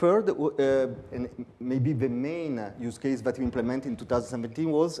 The third, and maybe the main use case that we implemented in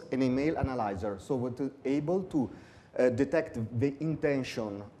 2017 was an email analyzer. So we were able to detect the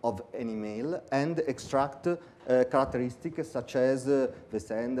intention of an email and extract characteristics such as the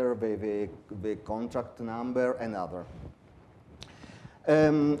sender, the contract number, and other.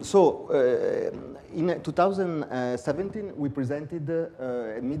 In 2017, we presented,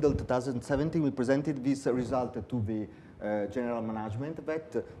 middle 2017, we presented this result to the general management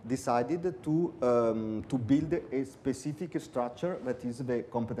that decided to build a specific structure that is the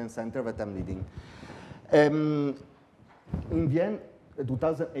competence center that I'm leading. In the end,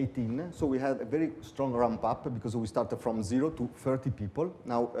 2018, so we had a very strong ramp up because we started from 0 to 30 people.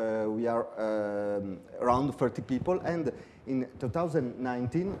 Now we are around 30 people, and in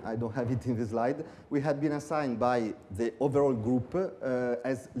 2019, I don't have it in the slide, we have been assigned by the overall group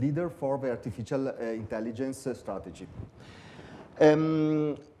as leader for the artificial intelligence strategy.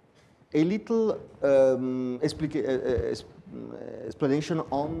 A little explanation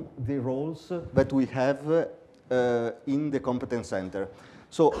on the roles that we have in the competence center.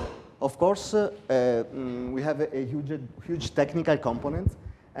 So, of course, we have a huge technical component,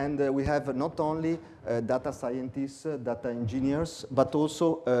 and we have not only data scientists, data engineers, but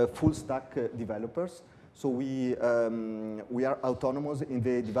also full stack developers. So we are autonomous in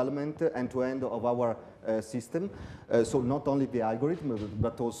the development end-to-end of our system. So not only the algorithm,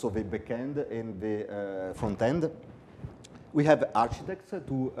 but also the backend and the front end. We have architects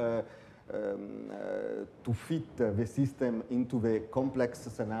to fit the system into the complex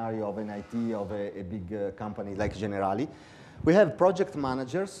scenario of an IT of a big company like Generali. We have project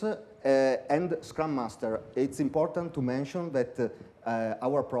managers and Scrum Master. It's important to mention that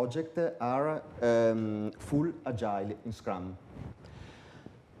our projects are full agile in Scrum.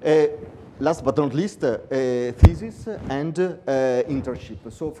 Last but not least, thesis and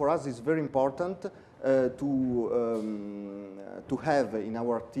internship. So for us, it's very important to have in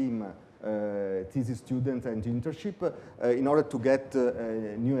our team thesis students and internship in order to get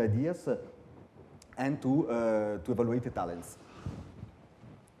new ideas and to evaluate the talents.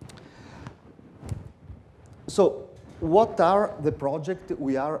 So, what are the projects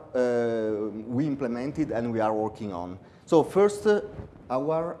we implemented and we are working on? So first,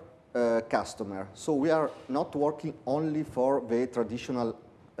 our customer. So we are not working only for the traditional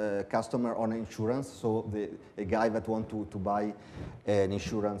customer on insurance, so a guy that wants to buy an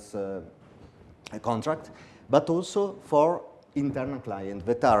insurance contract, but also for internal clients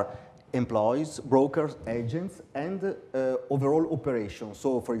that are employees, brokers, agents, and overall operations.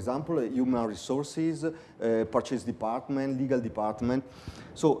 So, for example, human resources, purchase department, legal department.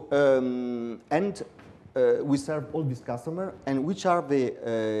 So, we serve all these customers, and which are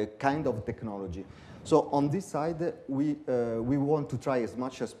the kind of technology. So, on this side, we want to try as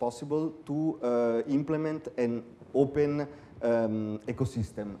much as possible to implement an open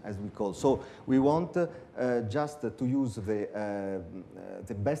ecosystem, as we call. So we want just to use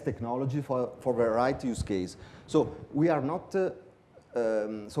the best technology for the right use case. So we are not a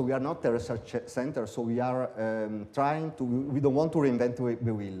research center. So we are we don't want to reinvent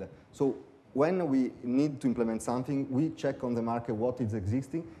the wheel. So when we need to implement something, we check on the market what is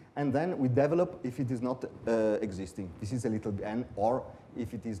existing, and then we develop if it is not existing. This is a little bit, or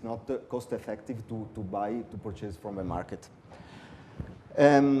if it is not cost effective to purchase from the market.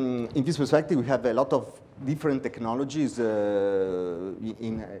 In this perspective, we have a lot of different technologies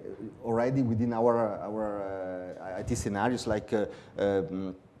already within our IT scenarios, like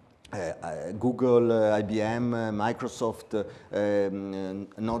Google, IBM, Microsoft,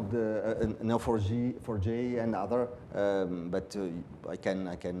 Neo4j, and other. But I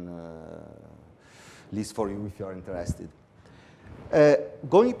can list for you if you are interested.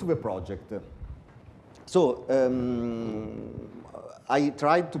 Going to the project. So I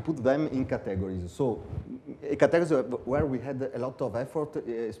tried to put them in categories. So a category where we had a lot of effort,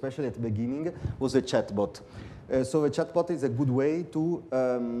 especially at the beginning, was a chatbot. So a chatbot is a good way to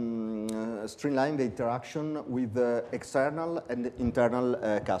streamline the interaction with the external and internal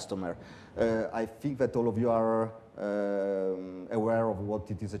customer. I think that all of you are aware of what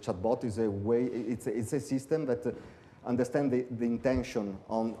it is. A chatbot is a way, it's a system that understands the intention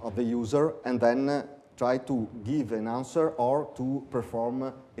of the user and then try to give an answer or to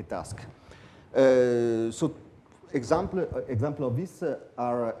perform a task. So example of this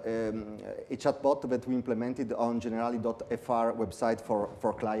are a chatbot that we implemented on Generali.fr website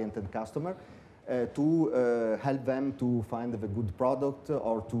for client and customer to help them to find the good product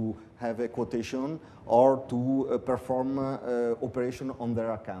or to have a quotation or to perform operation on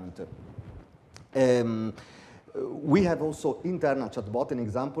their account. We have also internal chatbot. An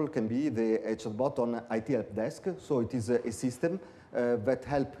example can be the chatbot on IT help desk. So it is a system that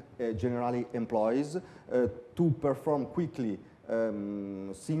help Generali employees to perform quickly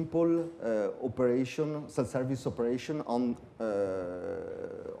simple operation, self-service operation on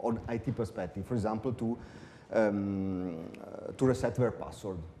IT perspective. For example, to reset their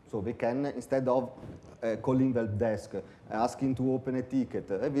password. So they can, instead of calling the desk, asking to open a ticket,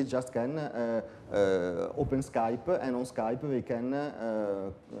 they just can open Skype, and on Skype they can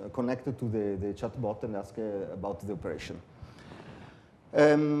connect to the chatbot and ask about the operation.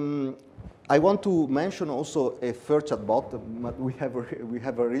 I want to mention also a third chatbot, but we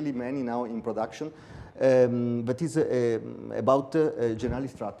have really many now in production, that is about Generali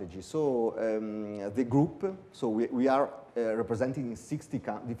strategy. So the group, so we are representing in 60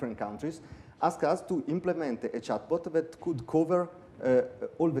 different countries, asked us to implement a chatbot that could cover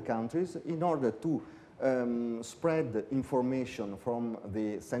all the countries in order to spread information from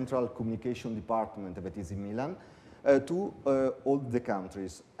the central communication department that is in Milan to all the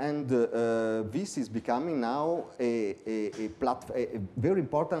countries. And this is becoming now a very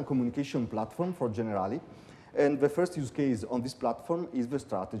important communication platform for Generali. And the first use case on this platform is the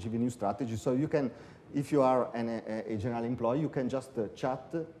strategy, the new strategy. So you can, if you are a Generali employee, you can just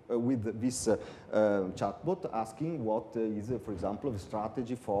chat with this chatbot, asking what is, for example, the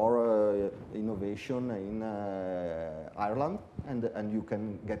strategy for innovation in Ireland, and you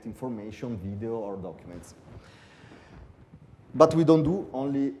can get information, video, or documents. But we don't do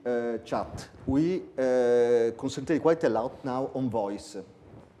only chat. We concentrate quite a lot now on voice.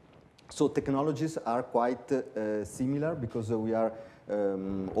 So technologies are quite similar because we are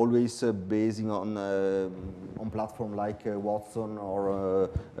always basing on platform like Watson or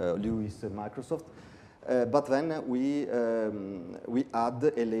Lewis and Microsoft. But then we add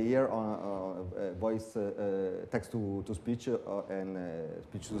a layer on voice text to speech and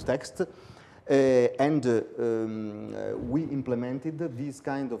speech to text. And we implemented this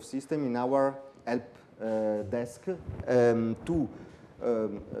kind of system in our help desk to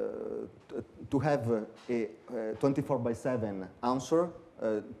have a 24/7 answer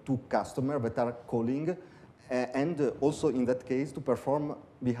to customers that are calling, and also in that case to perform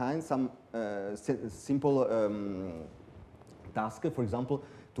behind some simple task. For example,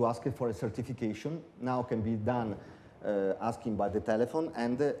 to ask for a certification now can be done asking by the telephone,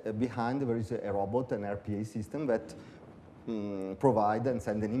 and behind there is a robot, an RPA system that provide and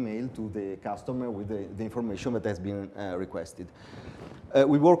send an email to the customer with the information that has been requested.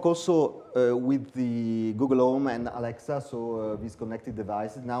 We work also with the Google Home and Alexa, so these connected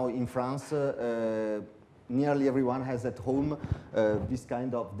devices. Now in France, nearly everyone has at home this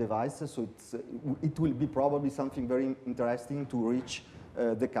kind of devices, so it will be probably something very interesting to reach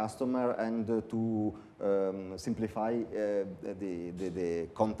the customer and to simplify the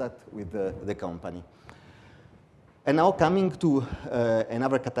contact with the company. And now coming to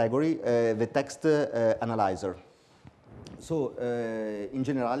another category, the text analyzer. So in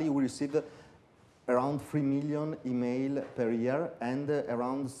Generali, we receive around 3 million email per year and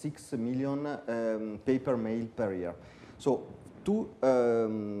around 6 million paper mail per year. So to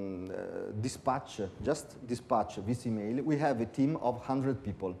dispatch this email, we have a team of 100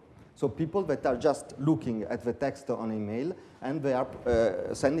 people. So people that are just looking at the text on email and they are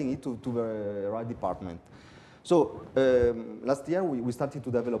sending it to the right department. So last year we started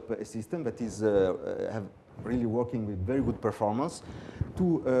to develop a system that is really working with very good performance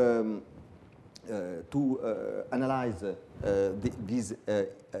to analyze these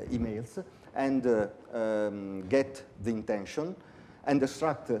emails and get the intention and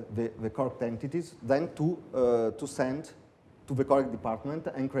extract the correct entities, then to send to the correct department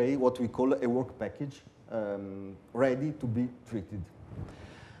and create what we call a work package ready to be treated.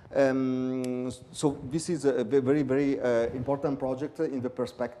 So this is a very, very important project in the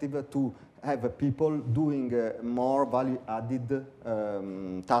perspective to have people doing more value-added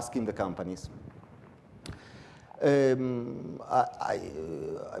tasks in the companies. There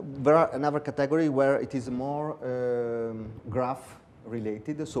are another category where it is more graph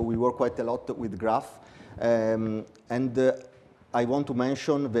related, so we work quite a lot with graph. And I want to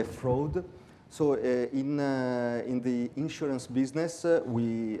mention the fraud. So in the insurance business,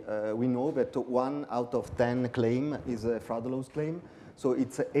 we know that 1 out of 10 claim is a fraudulent claim. So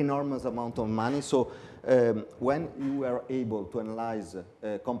it's an enormous amount of money. So when you are able to analyze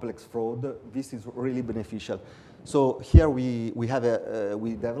complex fraud, this is really beneficial. So here we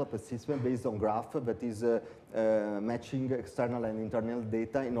develop a system based on graph that is matching external and internal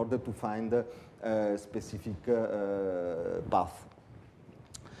data in order to find a specific path.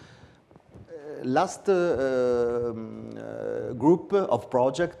 Last group of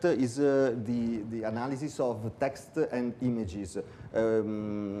project is the analysis of text and images.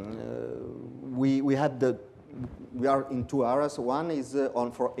 We are in 2 areas. One is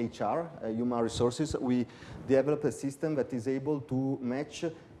for HR, human resources. We developed a system that is able to match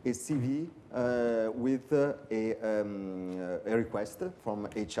a CV with a request from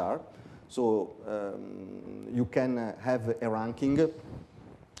HR. So you can have a ranking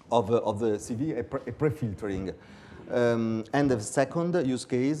of the CV, a pre-filtering. And the second use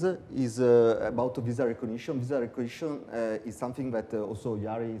case is about visa recognition. Visa recognition is something that also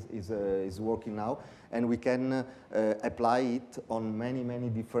Yari is working now, and we can apply it on many, many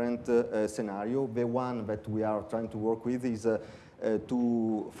different scenarios. The one that we are trying to work with is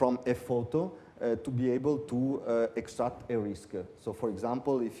from a photo to be able to extract a risk. So for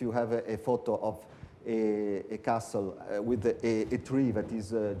example, if you have a photo of a castle with a tree that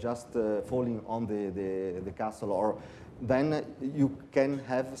is just falling on the castle, or then you can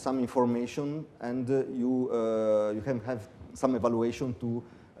have some information and you can have some evaluation to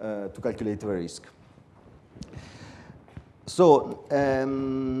calculate the risk. So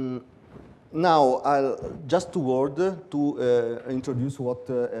now I'll just a word to introduce what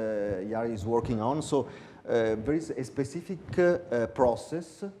Yari is working on. So there is a specific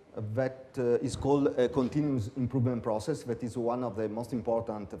process that is called a continuous improvement process that is one of the most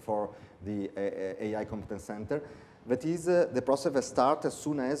important for the AI Competence Center. That is the process that starts as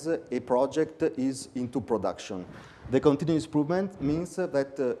soon as a project is into production. The continuous improvement means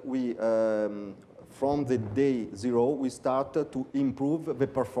that we, from the day 0, we start to improve the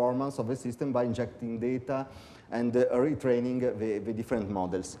performance of the system by injecting data and retraining the different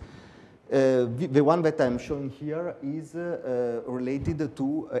models. The one that I'm showing here is related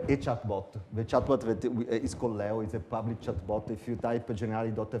to a chatbot. The chatbot that is called Leo. It's a public chatbot. If you type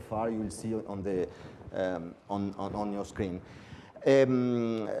generali.fr, you will see on the on your screen.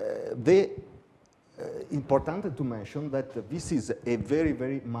 Important to mention that this is a very,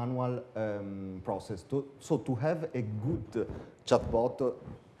 very manual process. So to have a good chatbot,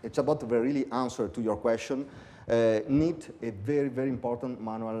 a chatbot that really answer to your question, need a very, very important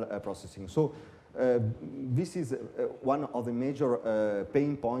manual processing. So this is one of the major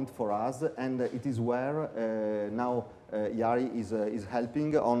pain points for us, and it is where now Yari is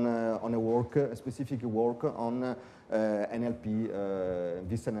helping on a specific work on NLP,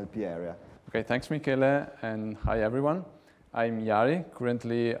 this NLP area. Okay, thanks Michele, and hi everyone. I'm Yari,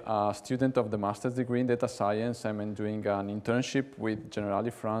 currently a student of the master's degree in data science. I'm doing an internship with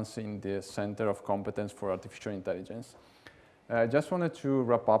Generali France in the Center of Competence for Artificial Intelligence. I just wanted to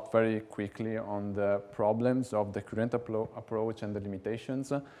wrap up very quickly on the problems of the current approach and the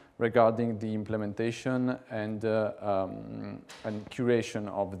limitations regarding the implementation and curation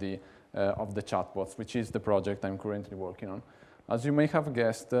of the chatbots, which is the project I'm currently working on. as you may have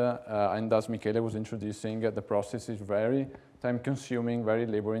guessed, and as Michele was introducing, the process is very time-consuming, very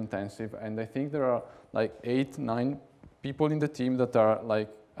labor-intensive, and I think there are like 8, 9 people in the team that are like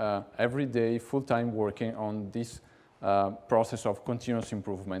every day full-time working on this process of continuous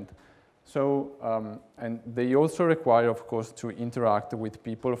improvement. So, and they also require, of course, to interact with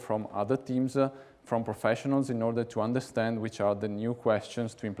people from other teams, from professionals, in order to understand which are the new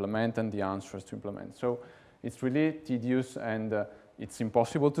questions to implement and the answers to implement. So it's really tedious, and it's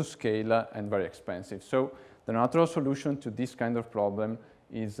impossible to scale and very expensive. So the natural solution to this kind of problem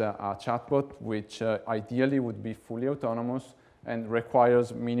is a chatbot which ideally would be fully autonomous and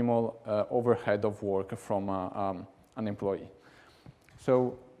requires minimal overhead of work from an employee.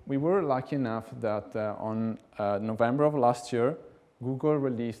 So we were lucky enough that on November of last year, Google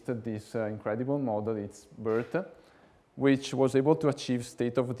released this incredible model, it's BERT, which was able to achieve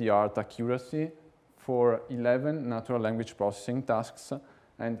state-of-the-art accuracy for 11 natural language processing tasks.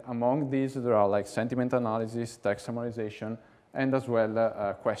 And among these, there are like sentiment analysis, text summarization, and as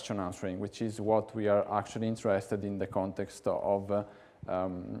well question answering, which is what we are actually interested in the context of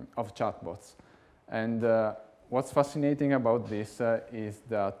chatbots. And what's fascinating about this is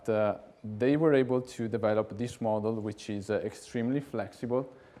that they were able to develop this model, which is extremely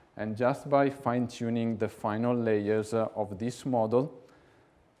flexible. And just by fine-tuning the final layers of this model,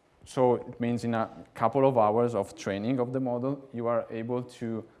 so it means in a couple of hours of training of the model, you are able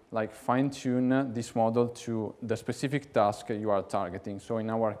to like fine-tune this model to the specific task you are targeting. So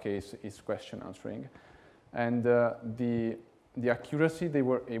in our case, it's question answering. And the accuracy they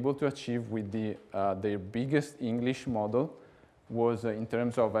were able to achieve with their biggest English model was, in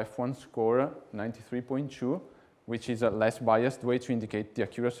terms of F1 score, 93.2, which is a less biased way to indicate the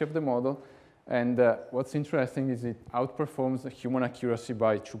accuracy of the model. And what's interesting is it outperforms human accuracy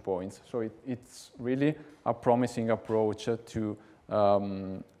by 2 points. So it's really a promising approach to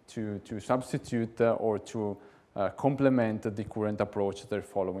substitute or to complement the current approach they're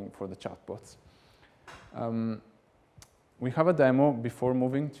following for the chatbots. We have a demo before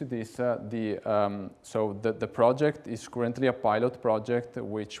moving to this. So the project is currently a pilot project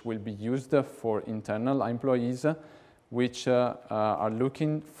which will be used for internal employees which are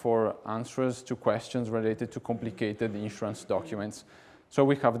looking for answers to questions related to complicated insurance documents. So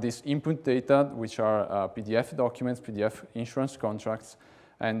we have this input data, which are PDF documents, PDF insurance contracts,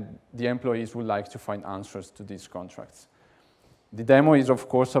 and the employees would like to find answers to these contracts. The demo is, of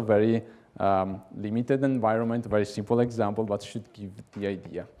course, a very limited environment, a very simple example, but should give the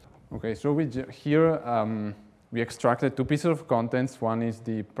idea. Okay, so here we extracted 2 pieces of contents. One is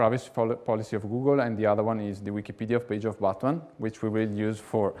the privacy policy of Google, and the other one is the Wikipedia page of Batman, which we will use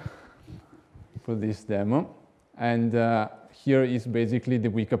for this demo. And here is basically the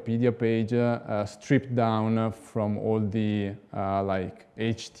Wikipedia page stripped down from all the like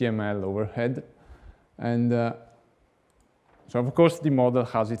HTML overhead. And so of course the model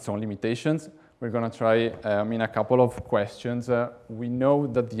has its own limitations. We're going to try in a couple of questions. We know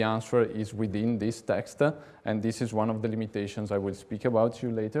that the answer is within this text, and this is one of the limitations I will speak about to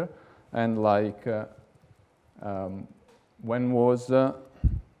you later. And like, when was the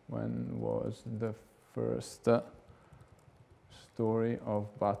first story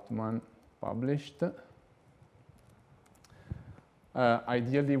of Batman published?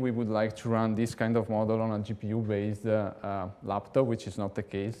 Ideally, we would like to run this kind of model on a GPU-based laptop, which is not the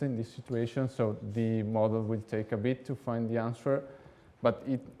case in this situation. So the model will take a bit to find the answer, but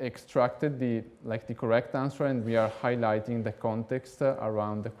it extracted the correct answer, and we are highlighting the context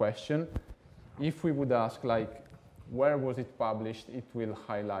around the question. If we would ask, like, where was it published, it will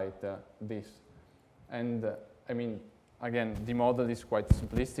highlight this. And I mean, again, the model is quite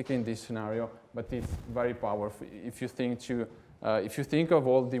simplistic in this scenario, but it's very powerful. If you think of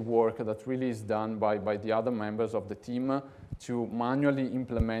all the work that really is done by the other members of the team to manually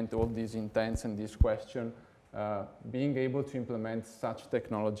implement all these intents and this question, being able to implement such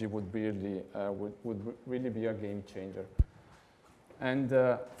technology would really be a game changer. And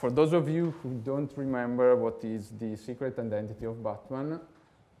for those of you who don't remember what is the secret identity of Batman,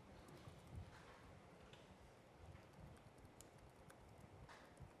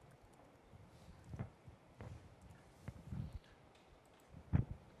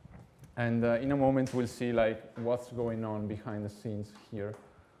 and in a moment, we'll see like what's going on behind the scenes here.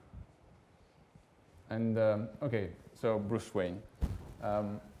 And okay, so Bruce Wayne.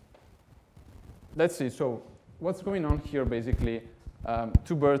 Let's see. So what's going on here? Basically,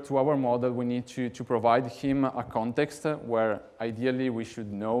 to our model, we need to provide him a context where ideally we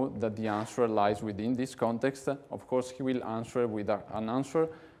should know that the answer lies within this context. Of course, he will answer with an answer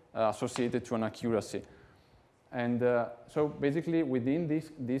associated to an accuracy. And so basically within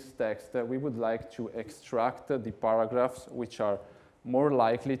this text, we would like to extract the paragraphs which are more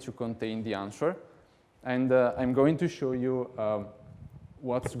likely to contain the answer. And I'm going to show you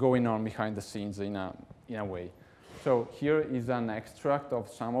what's going on behind the scenes in a way. So here is an extract of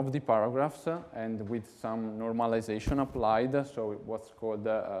some of the paragraphs and with some normalization applied, so what's called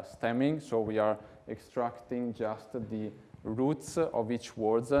stemming. So we are extracting just the roots of each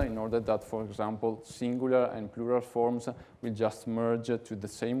word in order that, for example, singular and plural forms will just merge to the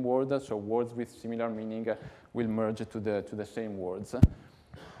same word. So words with similar meaning will merge to the same words.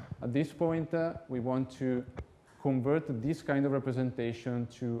 At this point, we want to convert this kind of representation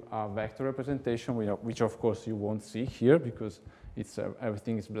to a vector representation, which of course you won't see here because it's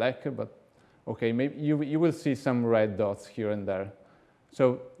everything is black, but okay, maybe you will see some red dots here and there.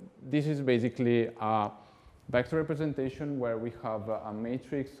 So this is basically a vector representation where we have a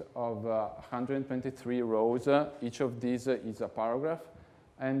matrix of 123 rows. Each of these is a paragraph.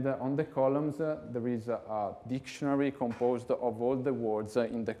 And on the columns, there is a dictionary composed of all the words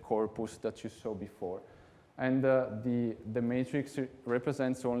in the corpus that you saw before. And the matrix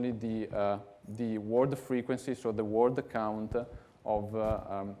represents only the word frequency, so the word count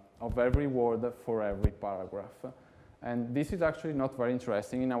of every word for every paragraph. And this is actually not very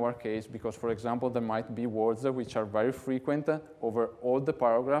interesting in our case because, for example, there might be words which are very frequent over all the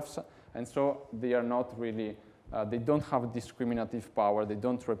paragraphs, and so they are not really, they don't have discriminative power, they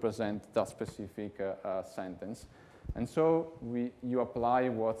don't represent that specific sentence. And so you apply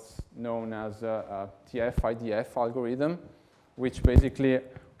what's known as a TF-IDF algorithm, which basically,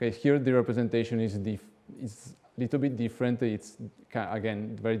 okay, here the representation is a little bit different. It's,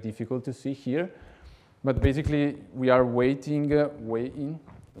 again, very difficult to see here. But basically, we are weighting the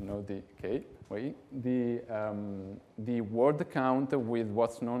word count with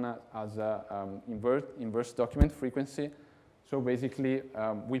what's known as inverse document frequency. So basically,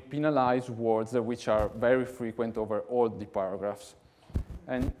 we penalize words which are very frequent over all the paragraphs.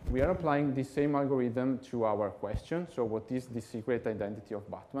 And we are applying the same algorithm to our question. So what is the secret identity of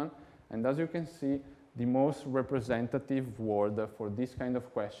Batman? And as you can see, the most representative word for this kind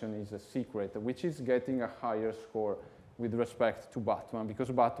of question is a secret, which is getting a higher score with respect to Batman, because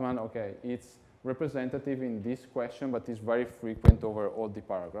Batman, okay, it's representative in this question, but is very frequent over all the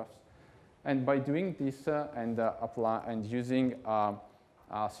paragraphs. And by doing this and using a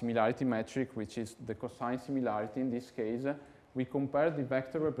similarity metric, which is the cosine similarity in this case, we compare the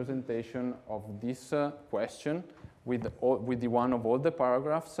vector representation of this question with the one of all the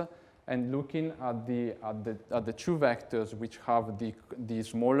paragraphs, and looking at the two vectors which have the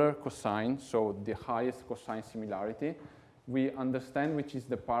smaller cosine, so the highest cosine similarity, we understand which is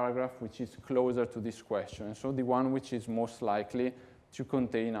the paragraph which is closer to this question, so the one which is most likely to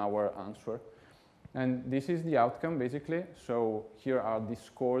contain our answer. And this is the outcome, basically. So here are the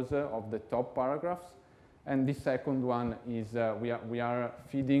scores of the top paragraphs. And the second one is we are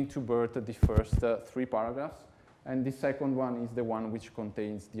feeding to BERT the first 3 paragraphs. And the second one is the one which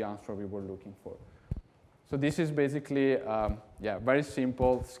contains the answer we were looking for. So this is basically, very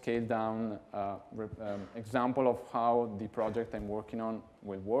simple, scaled down example of how the project I'm working on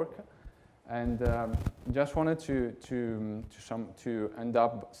will work. And just wanted to end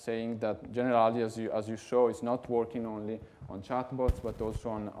up saying that Generali, as you saw, is not working only on chatbots, but also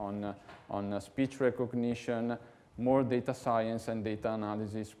on speech recognition, more data science and data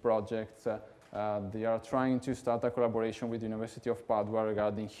analysis projects. They are trying to start a collaboration with the University of Padova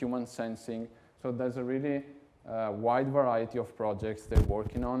regarding human sensing. So there's a really wide variety of projects they're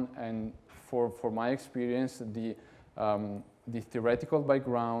working on. And for my experience, the theoretical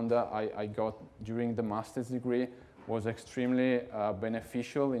background I got during the master's degree was extremely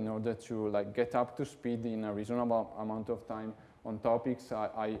beneficial in order to get up to speed in a reasonable amount of time on topics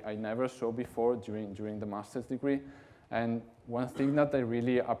I never saw before during the master's degree. And one thing that I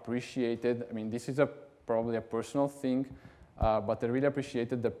really appreciated, I mean, this is probably a personal thing, but I really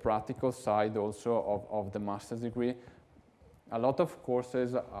appreciated the practical side also of the master's degree. A lot of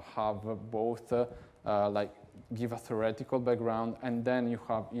courses have both give a theoretical background, and then you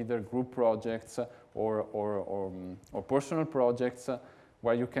have either group projects or personal projects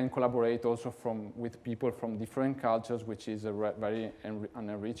where you can collaborate also with people from different cultures, which is a very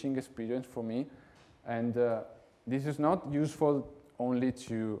enriching experience for me. And this is not useful only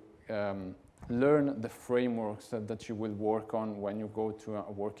to learn the frameworks that you will work on when you go to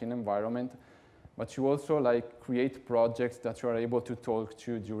a working environment, but you also create projects that you are able to talk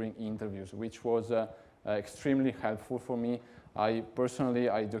to during interviews, which was extremely helpful for me. I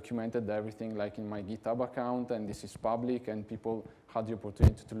documented everything in my GitHub account, and this is public, and people had the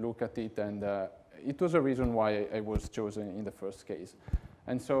opportunity to look at it, and it was a reason why I was chosen in the first case.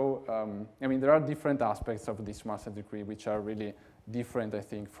 And so, I mean, there are different aspects of this master's degree which are really different, I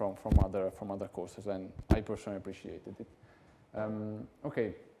think, from other courses, and I personally appreciated it.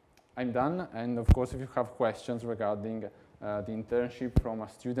 Okay, I'm done, and of course, if you have questions regarding the internship from a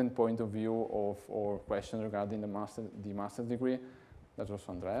student point of view or questions regarding the master's degree, that was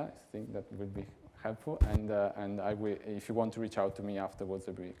Andrea. I think that would be helpful, and I will, if you want to reach out to me afterwards,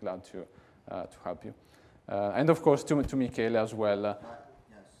 I'd be glad to help you. And of course, to Michele as well.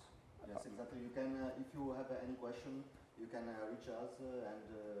 Yes, exactly. You can, if you have any question, you can reach us, and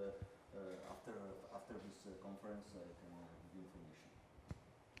after this conference, I can give you information.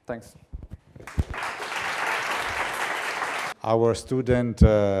 Thanks. Our student,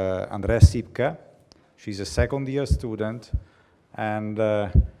 Andrea Sipka, she's a second-year student, and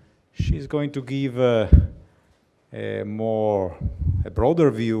she's going to give a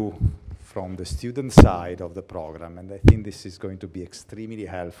broader view from the student side of the program, and I think this is going to be extremely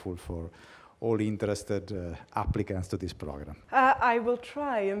helpful for all interested applicants to this program. I will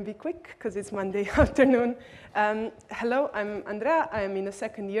try and be quick, because it's Monday afternoon. Hello, I'm Andrea. I'm in the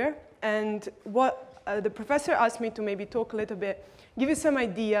second year, and what the professor asked me to maybe talk a little bit, give you some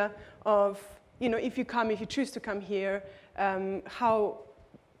idea of, if you choose to come here, how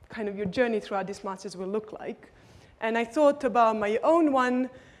kind of your journey throughout this master's will look like. And I thought about my own one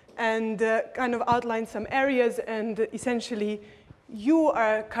and kind of outlined some areas, and essentially you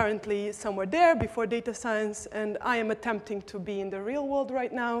are currently somewhere there before data science, and I am attempting to be in the real world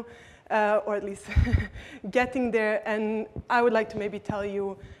right now, or at least getting there, and I would like to maybe tell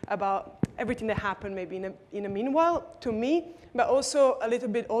you about everything that happened maybe in a meanwhile to me, but also a little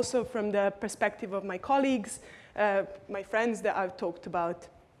bit also from the perspective of my colleagues, my friends that I've talked about.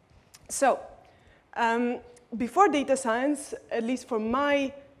 So, before data science, at least for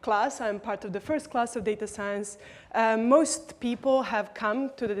my class, I'm part of the first class of data science, most people have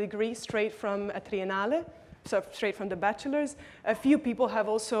come to the degree straight from a triennale, so straight from the bachelor's. A few people have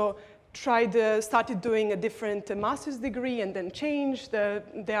also started doing a different master's degree and then changed. There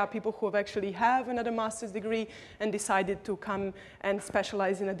are people who actually have another master's degree and decided to come and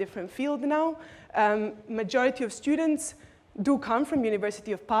specialize in a different field now. Majority of students do come from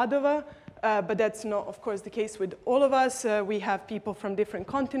University of Padova, but that's not, of course, the case with all of us. We have people from different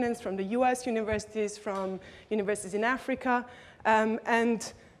continents, from the US universities, from universities in Africa,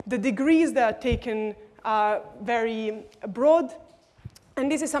 and the degrees that are taken are very broad. And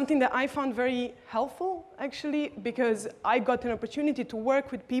this is something that I found very helpful, actually, because I got an opportunity to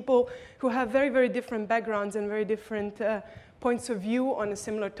work with people who have very, very different backgrounds and very different points of view on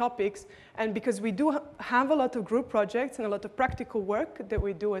similar topics. And because we do have a lot of group projects and a lot of practical work that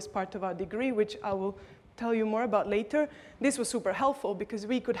we do as part of our degree, which I will tell you more about later, this was super helpful because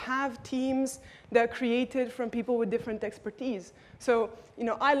we could have teams that are created from people with different expertise. So,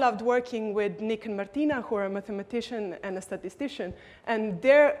 I loved working with Nick and Martina, who are a mathematician and a statistician, and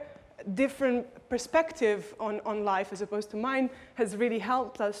their different perspective on life as opposed to mine has really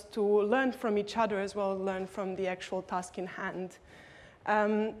helped us to learn from each other as well as learn from the actual task in hand.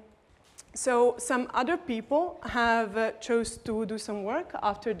 So some other people have chose to do some work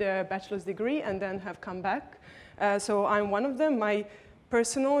after their bachelor's degree and then have come back. So I'm one of them. My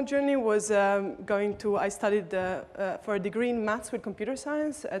personal journey was I studied for a degree in maths with computer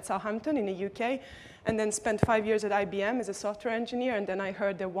science at Southampton in the UK, and then spent 5 years at IBM as a software engineer, and then I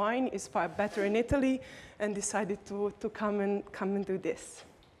heard that wine is far better in Italy and decided to come and do this.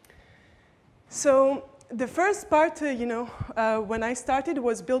 So the first part, when I started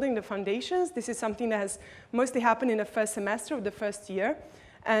was building the foundations. This is something that has mostly happened in the first semester of the first year.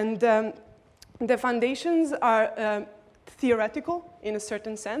 And the foundations are theoretical in a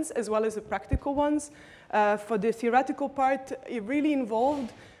certain sense, as well as the practical ones. For the theoretical part, it really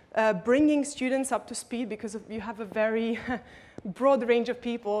involved bringing students up to speed because you have a very broad range of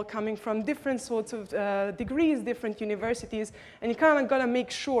people coming from different sorts of degrees, different universities, and you kind of got to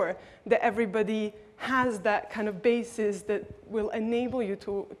make sure that everybody has that kind of basis that will enable you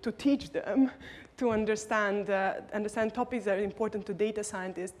to teach them to understand topics that are important to data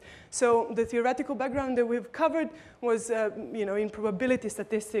scientists. So the theoretical background that we've covered was in probability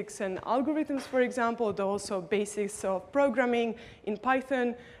statistics and algorithms, for example, also basics of programming in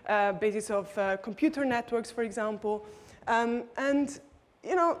Python, basics of computer networks, for example.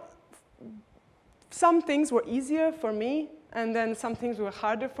 Some things were easier for me, and then some things were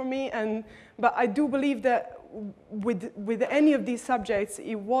harder for me. But I do believe that with any of these subjects,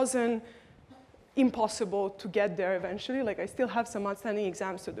 it wasn't impossible to get there eventually. Like I still have some outstanding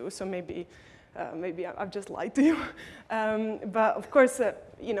exams to do, so maybe I've just lied to you. But of course,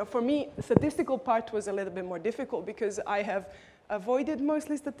 you know, for me, the statistical part was a little bit more difficult because I have avoided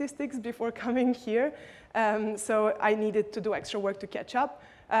mostly statistics before coming here. So I needed to do extra work to catch up.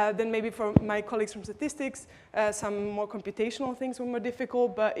 Then maybe for my colleagues from statistics, some more computational things were more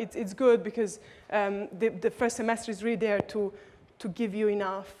difficult, but it's good because the first semester is really there to give you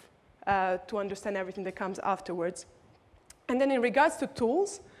enough to understand everything that comes afterwards. And then in regards to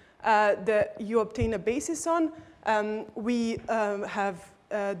tools that you obtain a basis on, we have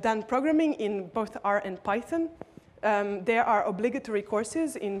done programming in both R and Python. There are obligatory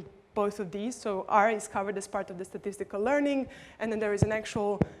courses in both of these. So R is covered as part of the statistical learning, and then there is an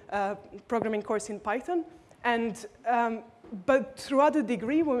actual programming course in Python. And but throughout the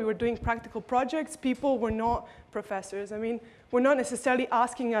degree, when we were doing practical projects, people were not professors. I mean, were not necessarily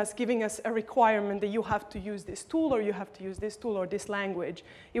asking us, giving us a requirement that you have to use this tool, or you have to use this tool or this language.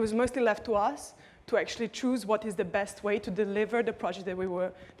 It was mostly left to us to actually choose what is the best way to deliver the project that we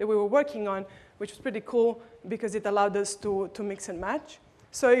were working on, which was pretty cool because it allowed us to mix and match.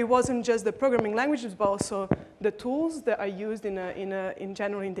 So it wasn't just the programming languages, but also the tools that are used in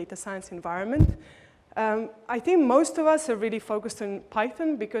general in data science environment. I think most of us are really focused on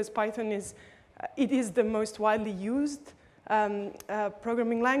Python because Python is the most widely used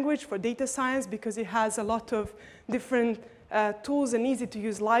programming language for data science because it has a lot of different tools and easy to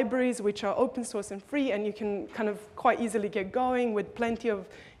use libraries which are open source and free, and you can kind of quite easily get going with plenty of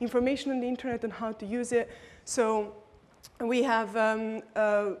information on the internet on how to use it. So we have,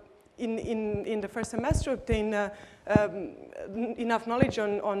 in the first semester, obtained enough knowledge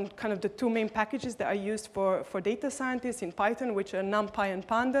on kind of the two main packages that are used for data scientists in Python, which are NumPy and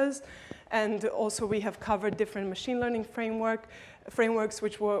Pandas. And also we have covered different machine learning frameworks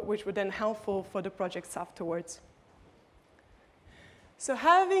which were then helpful for the projects afterwards. So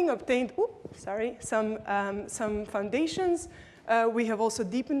having obtained some foundations, we have also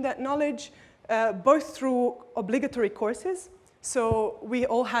deepened that knowledge both through obligatory courses. So we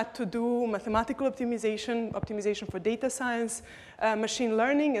all had to do mathematical optimization for data science, machine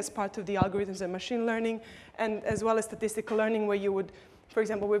learning as part of the algorithms and machine learning, and as well as statistical learning where you would, for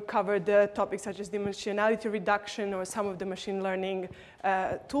example, we've covered topics such as dimensionality reduction or some of the machine learning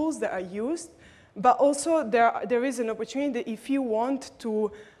tools that are used. But also there is an opportunity that if you want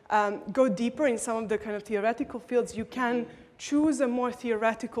to go deeper in some of the kind of theoretical fields, you can choose a more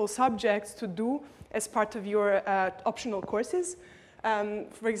theoretical subject to do as part of your optional courses.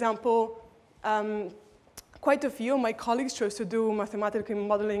 For example, quite a few of my colleagues chose to do mathematical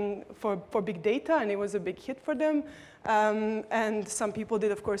modeling for big data, and it was a big hit for them. And some people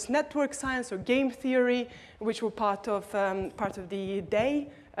did, of course, network science or game theory, which were part of the day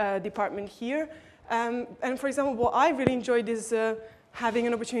department here. And for example, what I really enjoyed is having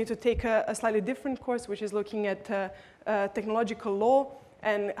an opportunity to take a slightly different course, which is looking at technological law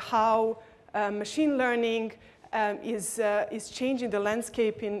and how machine learning is changing the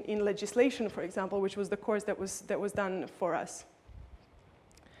landscape in legislation, for example, which was the course that was done for us.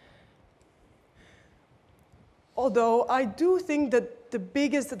 Although I do think that the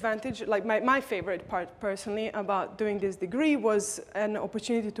biggest advantage, like my favorite part personally about doing this degree was an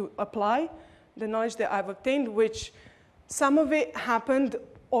opportunity to apply the knowledge that I've obtained, which some of it happened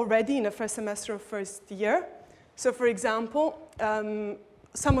already in the first semester of first year. So for example,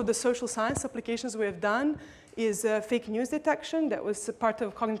 some of the social science applications we have done is fake news detection. That was part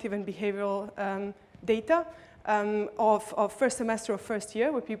of cognitive and behavioral data of first semester of first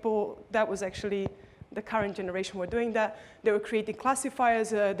year, where people, that was actually the current generation were doing that. They were creating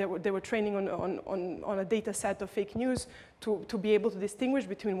classifiers. They were training on a data set of fake news to be able to distinguish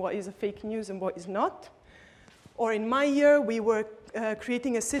between what is a fake news and what is not. Or in my year, we were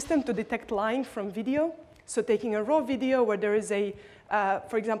creating a system to detect lying from video. So taking a raw video where there is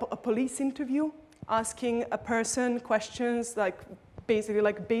for example, a police interview, asking a person questions like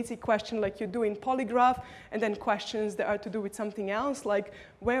basic question like you do in polygraph, and then questions that are to do with something else, like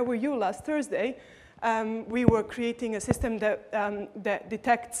where were you last Thursday? We were creating a system that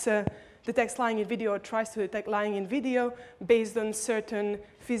detects lying in video or tries to detect lying in video based on certain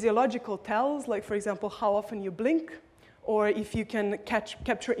physiological tells, like for example, how often you blink, or if you can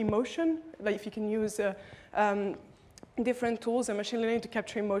capture emotion, like if you can use different tools and machine learning to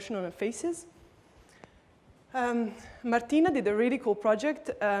capture emotion on faces. Martina did a really cool project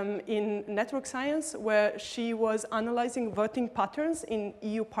in network science where she was analyzing voting patterns in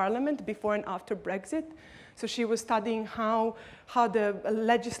EU Parliament before and after Brexit. So she was studying how the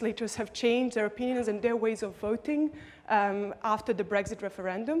legislators have changed their opinions and their ways of voting after the Brexit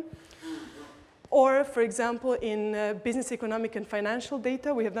referendum. Or, for example, in business, economic, and financial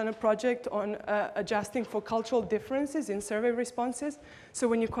data, we have done a project on adjusting for cultural differences in survey responses. So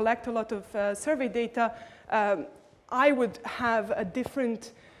when you collect a lot of survey data, I would have a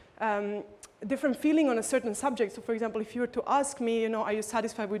different feeling on a certain subject. So for example, if you were to ask me, are you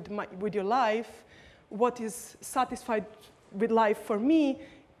satisfied with your life? What is satisfied with life for me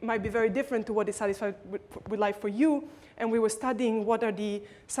might be very different to what is satisfied with life for you. And we were studying what are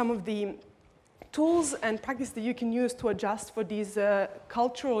some of the tools and practices that you can use to adjust for these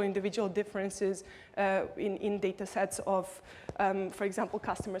cultural individual differences in data sets of, for example,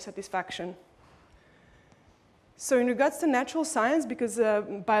 customer satisfaction. So in regards to natural science, because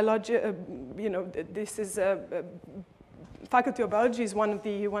biology, this is Faculty of Biology is one of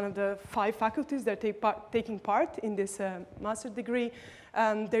the 5 faculties that are taking part in this master's degree.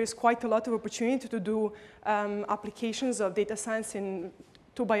 There is quite a lot of opportunity to do applications of data science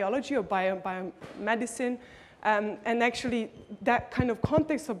to biology or biomedicine. And actually, that kind of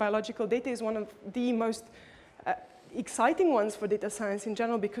context of biological data is one of the most exciting ones for data science in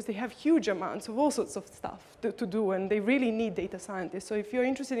general, because they have huge amounts of all sorts of stuff to do, and they really need data scientists. So if you're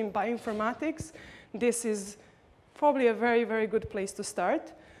interested in bioinformatics, this is probably a very, very good place to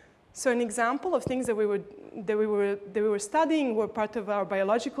start. So an example of things that we were studying were part of our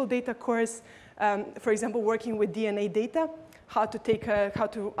biological data course. For example, working with DNA data, how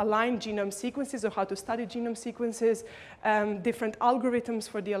to align genome sequences or how to study genome sequences, different algorithms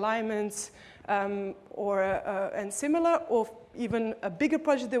for the alignments, and similar. Or even a bigger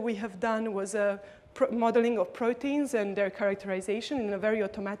project that we have done was modeling of proteins and their characterization in a very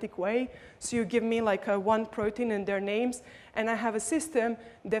automatic way. So you give me like one protein and their names, and I have a system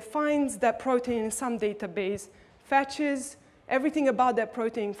that finds that protein in some database, fetches everything about that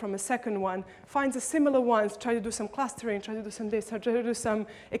protein from a second one, finds a similar ones, try to do some clustering, try to do some this, try to do some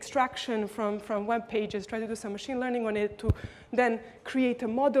extraction from web pages, try to do some machine learning on it to then create a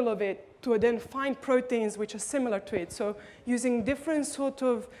model of it, to then find proteins which are similar to it. So using different sort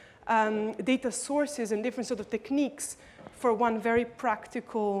of data sources and different sort of techniques for one very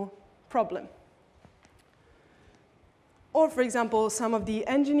practical problem. Or, for example, some of the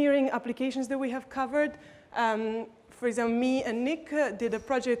engineering applications that we have covered. For example, me and Nick did a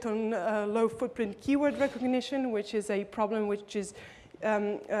project on low footprint keyword recognition, which is a problem which is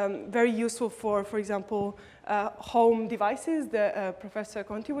very useful for example, home devices that Professor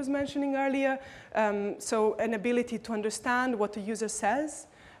Conti was mentioning earlier. So an ability to understand what the user says,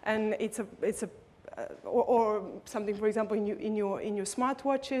 and or something, for example, in your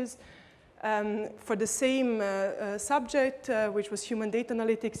smartwatches. For the same subject, which was human data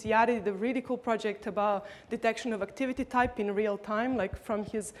analytics, Yari did a really cool project about detection of activity type in real time, like from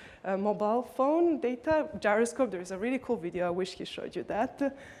his mobile phone data, gyroscope. There's a really cool video. I wish he showed you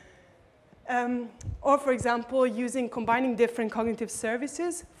that. Or, for example, combining different cognitive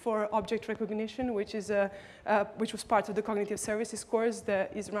services for object recognition, which was part of the cognitive services course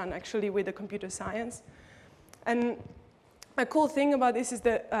that is run actually with the computer science. And a cool thing about this is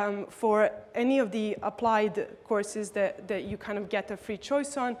that for any of the applied courses that you kind of get a free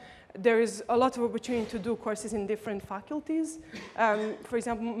choice on, there is a lot of opportunity to do courses in different faculties. For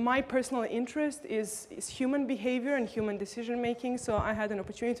example, my personal interest is human behavior and human decision making, so I had an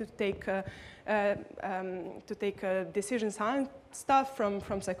opportunity to take decision science stuff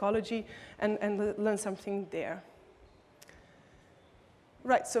from psychology and learn something there.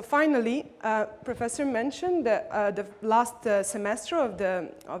 Right, so finally, Professor mentioned that the last semester of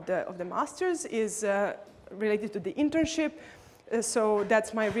the master's is related to the internship. So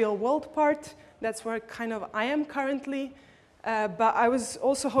that's my real world part. That's where kind of I am currently. But I was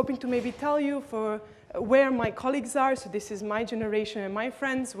also hoping to maybe tell you for where my colleagues are. So this is my generation and my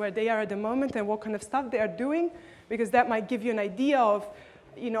friends, where they are at the moment and what kind of stuff they are doing, because that might give you an idea of,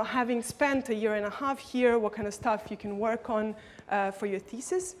 having spent a year and a half here, what kind of stuff you can work on for your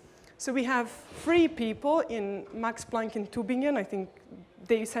thesis. So we have 3 people in Max Planck in Tübingen. I think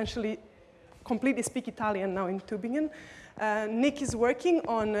they essentially completely speak Italian now in Tübingen. Nick is working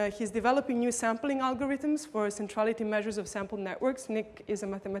on, he's developing new sampling algorithms for centrality measures of sample networks. Nick is a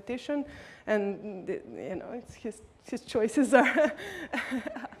mathematician, and his choices are,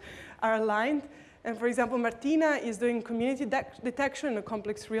 are aligned. And for example, Martina is doing community detection of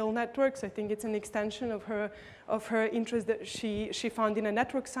complex real networks. I think it's an extension of her interest that she found in a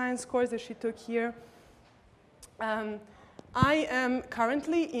network science course that she took here. I am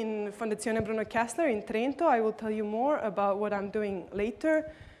currently in Fondazione Bruno Kessler in Trento. I will tell you more about what I'm doing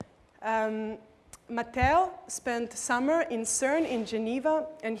later. Matteo spent summer in CERN in Geneva,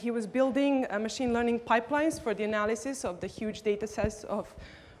 and he was building machine learning pipelines for the analysis of the huge data sets of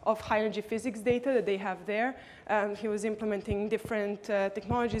of high-energy physics data that they have there. He was implementing different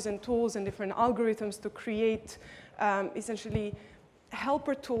technologies and tools and different algorithms to create essentially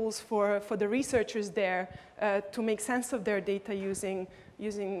helper tools for the researchers there to make sense of their data using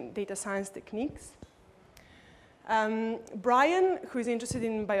data science techniques. Brian, who is interested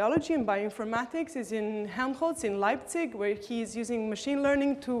in biology and bioinformatics, is in Helmholtz in Leipzig, where he is using machine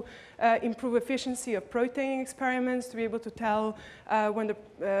learning to improve efficiency of protein experiments, to be able to tell when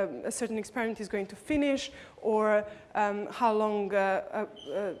a certain experiment is going to finish, or how long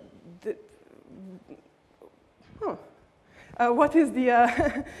what is the,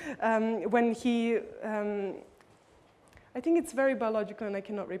 when he, I think it's very biological and I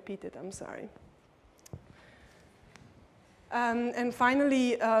cannot repeat it, I'm sorry. And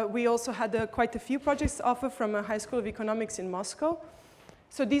finally, we also had quite a few projects offered from a high school of economics in Moscow.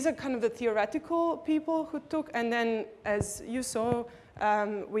 So these are kind of the theoretical people who took, and then as you saw,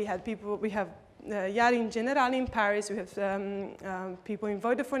 we have Yari in Generali in Paris, we have people in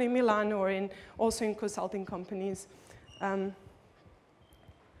Vodafone in Milan, or also in consulting companies. And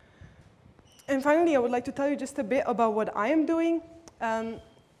finally, I would like to tell you just a bit about what I am doing. I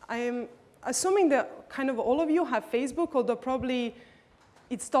am assuming that kind of all of you have Facebook, although probably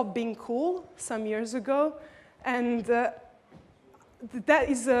it stopped being cool some years ago. And that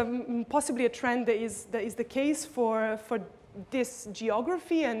is possibly a trend that is the case for this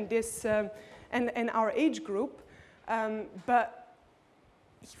geography and this and our age group. But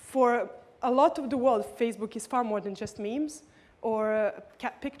for a lot of the world, Facebook is far more than just memes or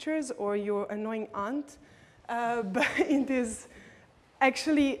cat pictures or your annoying aunt. But it is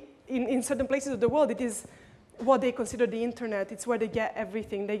actually, in certain places of the world, it is what they consider the internet. It's where they get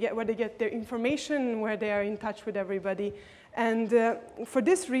everything. Where they get their information, where they are in touch with everybody. And for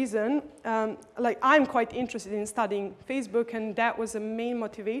this reason, like I'm quite interested in studying Facebook, and that was a main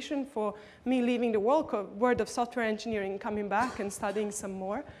motivation for me leaving the world of software engineering, coming back and studying some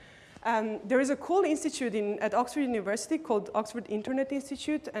more. There is a cool institute at Oxford University called Oxford Internet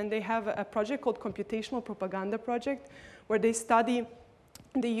Institute, and they have a project called Computational Propaganda Project, where they study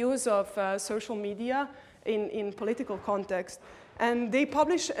the use of social media in political context. And they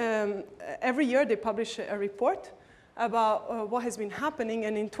publish, every year they publish a report about what has been happening.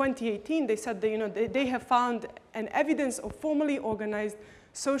 And in 2018, they said that they have found an evidence of formally organized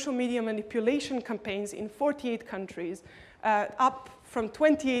social media manipulation campaigns in 48 countries, up from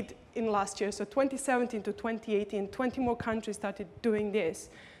 28 in last year. So 2017 to 2018, 20 more countries started doing this,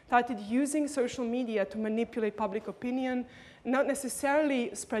 started using social media to manipulate public opinion, not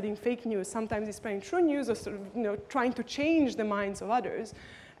necessarily spreading fake news. Sometimes it's spreading true news, or sort of, trying to change the minds of others.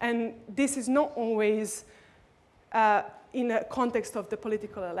 And this is not always in a context of the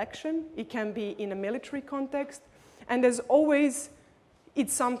political election. It can be in a military context. And as always,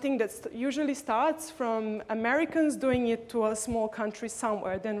 it's something that usually starts from Americans doing it to a small country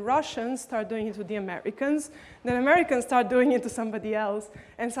somewhere. Then Russians start doing it to the Americans. Then Americans start doing it to somebody else.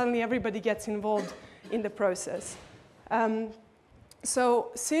 And suddenly everybody gets involved in the process.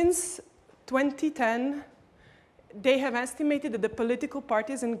 So since 2010, they have estimated that the political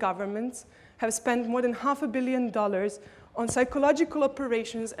parties and governments have spent more than $500 million on psychological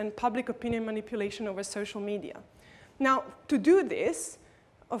operations and public opinion manipulation over social media. Now, to do this,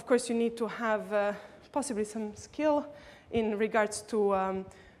 of course, you need to have possibly some skill in regards to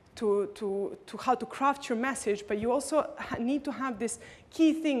how to craft your message, but you also need to have this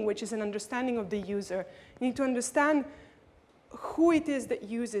key thing, which is an understanding of the user. You need to understand who it is that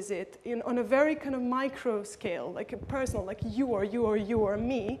uses it on a very kind of micro scale, like a personal, like you or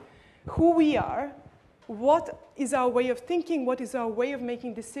me, who we are, what is our way of thinking, what is our way of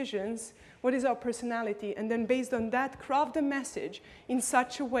making decisions, what is our personality, and then based on that, craft the message in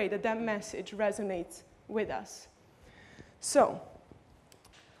such a way that that message resonates with us. So,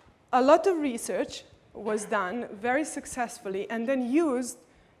 a lot of research was done very successfully and then used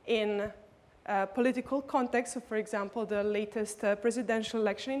in political context. So, for example, the latest presidential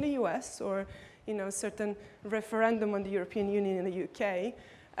election in the US, or certain referendum on the European Union in the UK,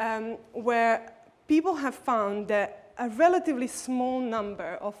 where people have found that a relatively small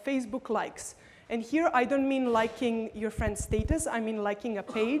number of Facebook likes, and here I don't mean liking your friend's status, I mean liking a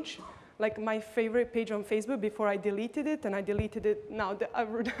page, like my favorite page on Facebook before I deleted it, and I deleted it now that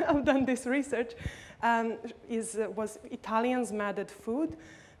I've done this research, was Italians mad at food,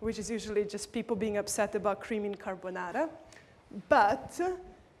 which is usually just people being upset about cream in carbonara. But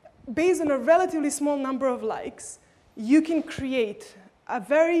based on a relatively small number of likes, you can create a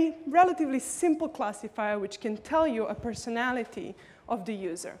very relatively simple classifier which can tell you a personality of the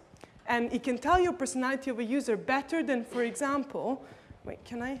user. And it can tell you a personality of a user better than, for example, wait,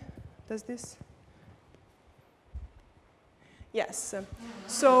 can I, does this? Yes,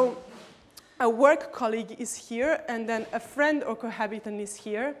 so a work colleague is here, and then a friend or cohabitant is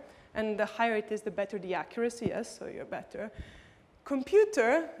here, and the higher it is, the better the accuracy, yes, so you're better.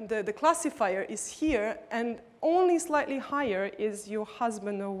 Computer, the classifier is here, and only slightly higher is your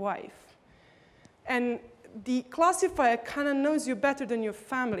husband or wife. And the classifier kind of knows you better than your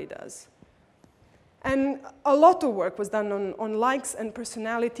family does. And a lot of work was done on likes and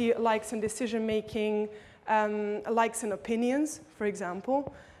personality, likes and decision-making, likes and opinions, for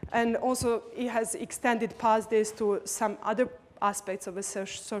example. And also, it has extended past this to some other aspects of a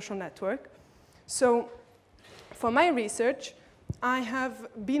social network. So, for my research, I have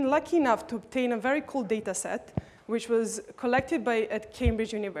been lucky enough to obtain a very cool data set, which was collected at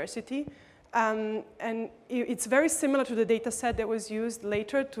Cambridge University. And it's very similar to the data set that was used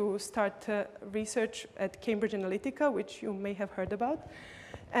later to start research at Cambridge Analytica, which you may have heard about.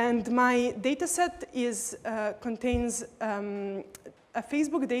 And my data set contains a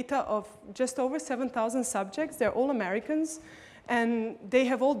Facebook data of just over 7,000 subjects. They're all Americans. And they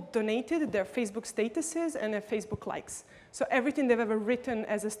have all donated their Facebook statuses and their Facebook likes. So everything they've ever written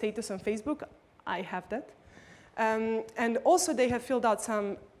as a status on Facebook, I have that. And also they have filled out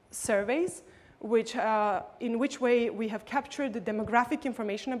some surveys, in which way we have captured the demographic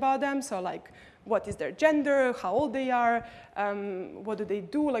information about them. So like, what is their gender, how old they are, what do they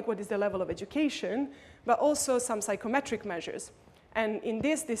do, like what is their level of education, but also some psychometric measures. And in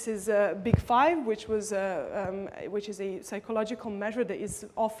this is Big Five, which is a psychological measure that is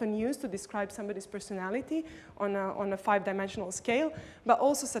often used to describe somebody's personality on a 5-dimensional scale, but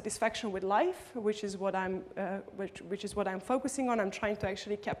also satisfaction with life, which is what I'm focusing on. I'm trying to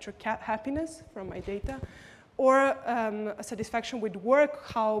actually capture happiness from my data, or a satisfaction with work,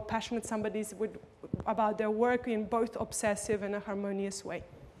 how passionate somebody is about their work in both obsessive and a harmonious way.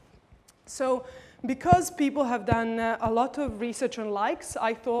 So, because people have done a lot of research on likes,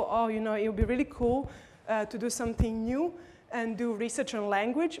 I thought, oh, you know, it would be really cool to do something new and do research on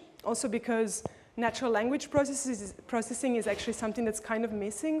language. Also because natural language processing is actually something that's kind of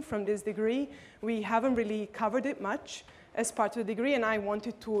missing from this degree. We haven't really covered it much as part of the degree, and I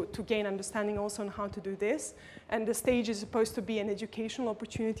wanted to gain understanding also on how to do this. And the stage is supposed to be an educational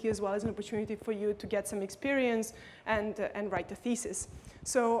opportunity as well as an opportunity for you to get some experience and write a thesis.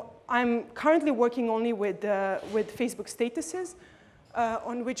 So I'm currently working only with Facebook statuses,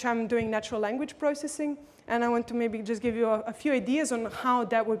 on which I'm doing natural language processing. And I want to maybe just give you a few ideas on how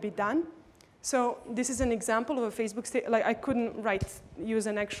that would be done. So this is an example of a Facebook status. Like, I couldn't use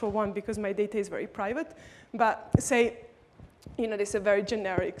an actual one because my data is very private. But say, you know, this is a very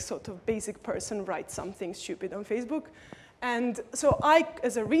generic sort of basic person writes something stupid on Facebook. And so I,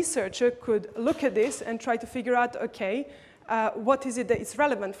 as a researcher, could look at this and try to figure out, okay, what is it that is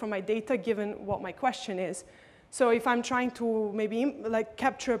relevant for my data given what my question is. So if I'm trying to maybe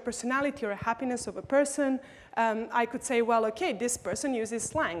capture a personality or a happiness of a person, I could say, well, okay, this person uses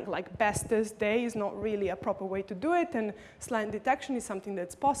slang, like bestest day is not really a proper way to do it, and slang detection is something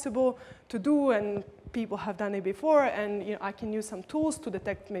that's possible to do, and people have done it before, and you know, I can use some tools to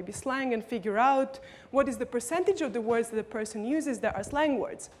detect maybe slang and figure out what is the percentage of the words that the person uses that are slang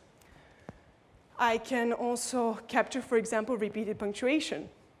words. I can also capture, for example, repeated punctuation.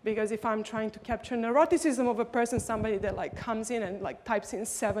 Because if I'm trying to capture neuroticism of a person, somebody that comes in and types in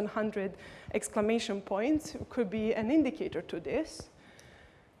 700 exclamation points could be an indicator to this.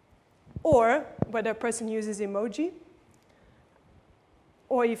 Or whether a person uses emoji,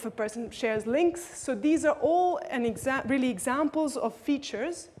 or if a person shares links. So these are all really examples of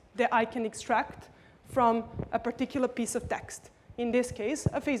features that I can extract from a particular piece of text. In this case,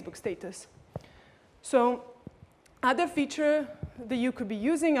 a Facebook status. So other feature that you could be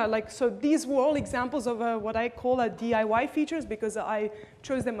using are so these were all examples of what I call DIY features because I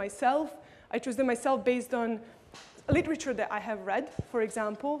chose them myself. I chose them myself based on literature that I have read, for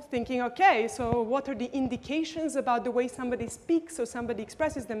example, thinking, okay, so what are the indications about the way somebody speaks or somebody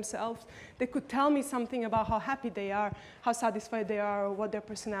expresses themselves that could tell me something about how happy they are, how satisfied they are, or what their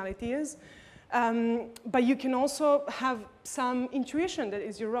personality is. But you can also have some intuition that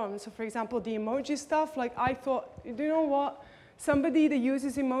is your own. So for example, the emoji stuff, I thought, do you know what? Somebody that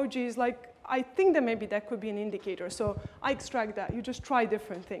uses emojis, I think that maybe that could be an indicator. So I extract that. You just try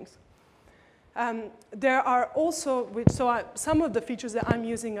different things. There are also, some of the features that I'm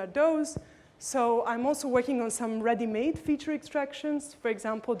using are those. So I'm also working on some ready-made feature extractions. For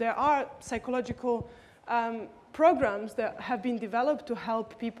example, there are psychological programs that have been developed to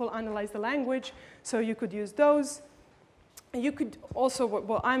help people analyze the language, so you could use those. you could also,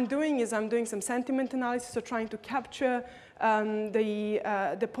 what I'm doing is I'm doing some sentiment analysis, so trying to capture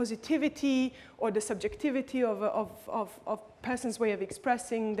the positivity or the subjectivity of person's way of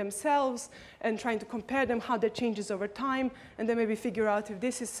expressing themselves and trying to compare them, how that changes over time, and then maybe figure out if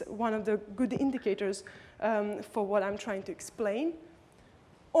this is one of the good indicators for what I'm trying to explain.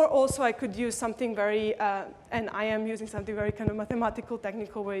 Or also I could use something very, and I am using something very kind of mathematical,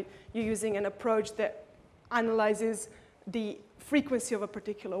 technical, where you're using an approach that analyzes the frequency of a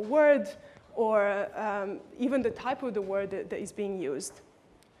particular word, or even the type of the word that is being used.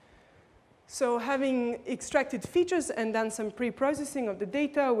 So having extracted features and done some pre-processing of the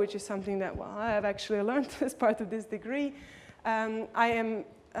data, which is something that, well, I have actually learned as part of this degree, I am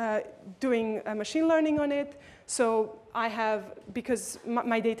doing machine learning on it. So I have, because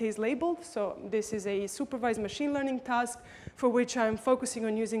my data is labeled, so this is a supervised machine learning task for which I'm focusing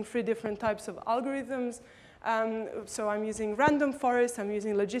on using 3 different types of algorithms. So I'm using random forest, I'm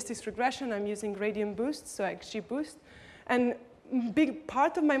using logistics regression, I'm using gradient boost, so XGBoost. And big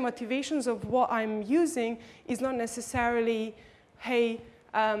part of my motivations of what I'm using is not necessarily, hey,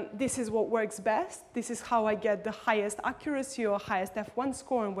 this is what works best, this is how I get the highest accuracy or highest F1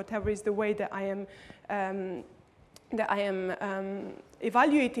 score, and whatever is the way that I am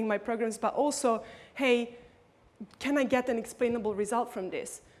evaluating my programs, but also, hey, can I get an explainable result from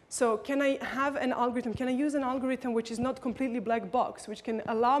this? So can I have an algorithm, can I use an algorithm which is not completely black box, which can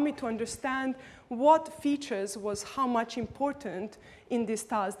allow me to understand what features was how much important in this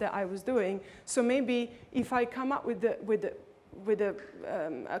task that I was doing? So maybe if I come up with a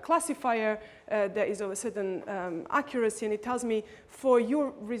classifier that is of a certain accuracy, and it tells me for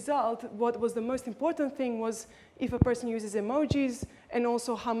your result, what was the most important thing was if a person uses emojis and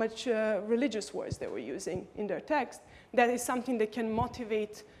also how much religious words they were using in their text, that is something that can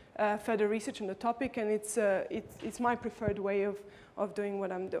motivate further research on the topic, and it's my preferred way of doing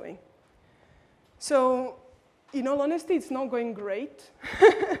what I'm doing. So, in all honesty, it's not going great.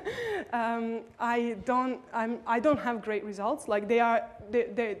 I don't have great results. Like I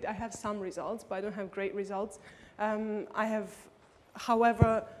have some results, but I don't have great results. I have,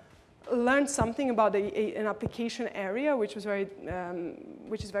 however, learned something about an application area, which is very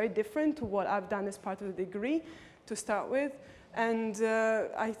different to what I've done as part of the degree to start with. And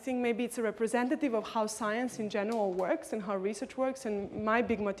I think maybe it's a representative of how science in general works and how research works. And my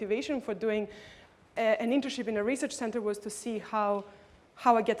big motivation for doing an internship in a research center was to see how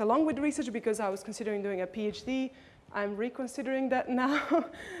I get along with research, because I was considering doing a PhD. I'm reconsidering that now,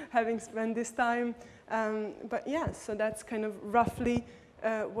 having spent this time. But yeah, so that's kind of roughly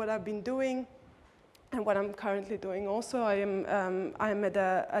what I've been doing and what I'm currently doing. Also, I am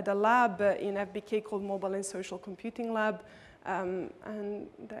at a lab in FBK called Mobile and Social Computing Lab. And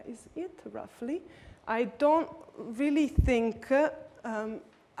that is it, roughly. I don't really think I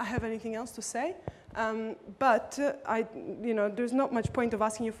have anything else to say, but there's not much point of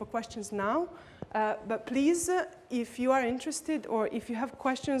asking you for questions now. But please, if you are interested, or if you have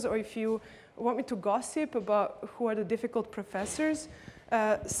questions, or if you want me to gossip about who are the difficult professors,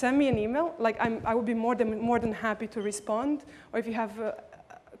 send me an email. Like I would be more than happy to respond. Or if you have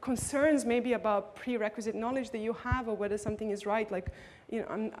concerns maybe about prerequisite knowledge that you have, or whether something is right, like,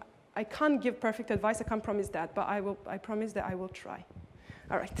 I can't give perfect advice, I can't promise that, but I promise that I will try.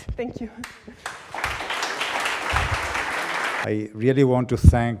 All right, thank you. I really want to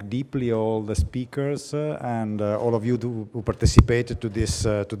thank deeply all the speakers and all of you who participated to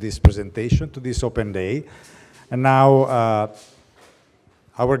this presentation, to this open day. And now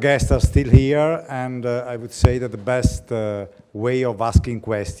our guests are still here, and I would say that the best way of asking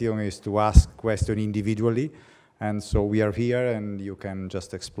questions is to ask questions individually. And so we are here, and you can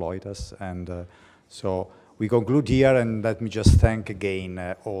just exploit us. And so we conclude here, and let me just thank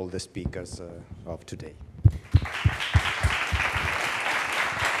again all the speakers of today.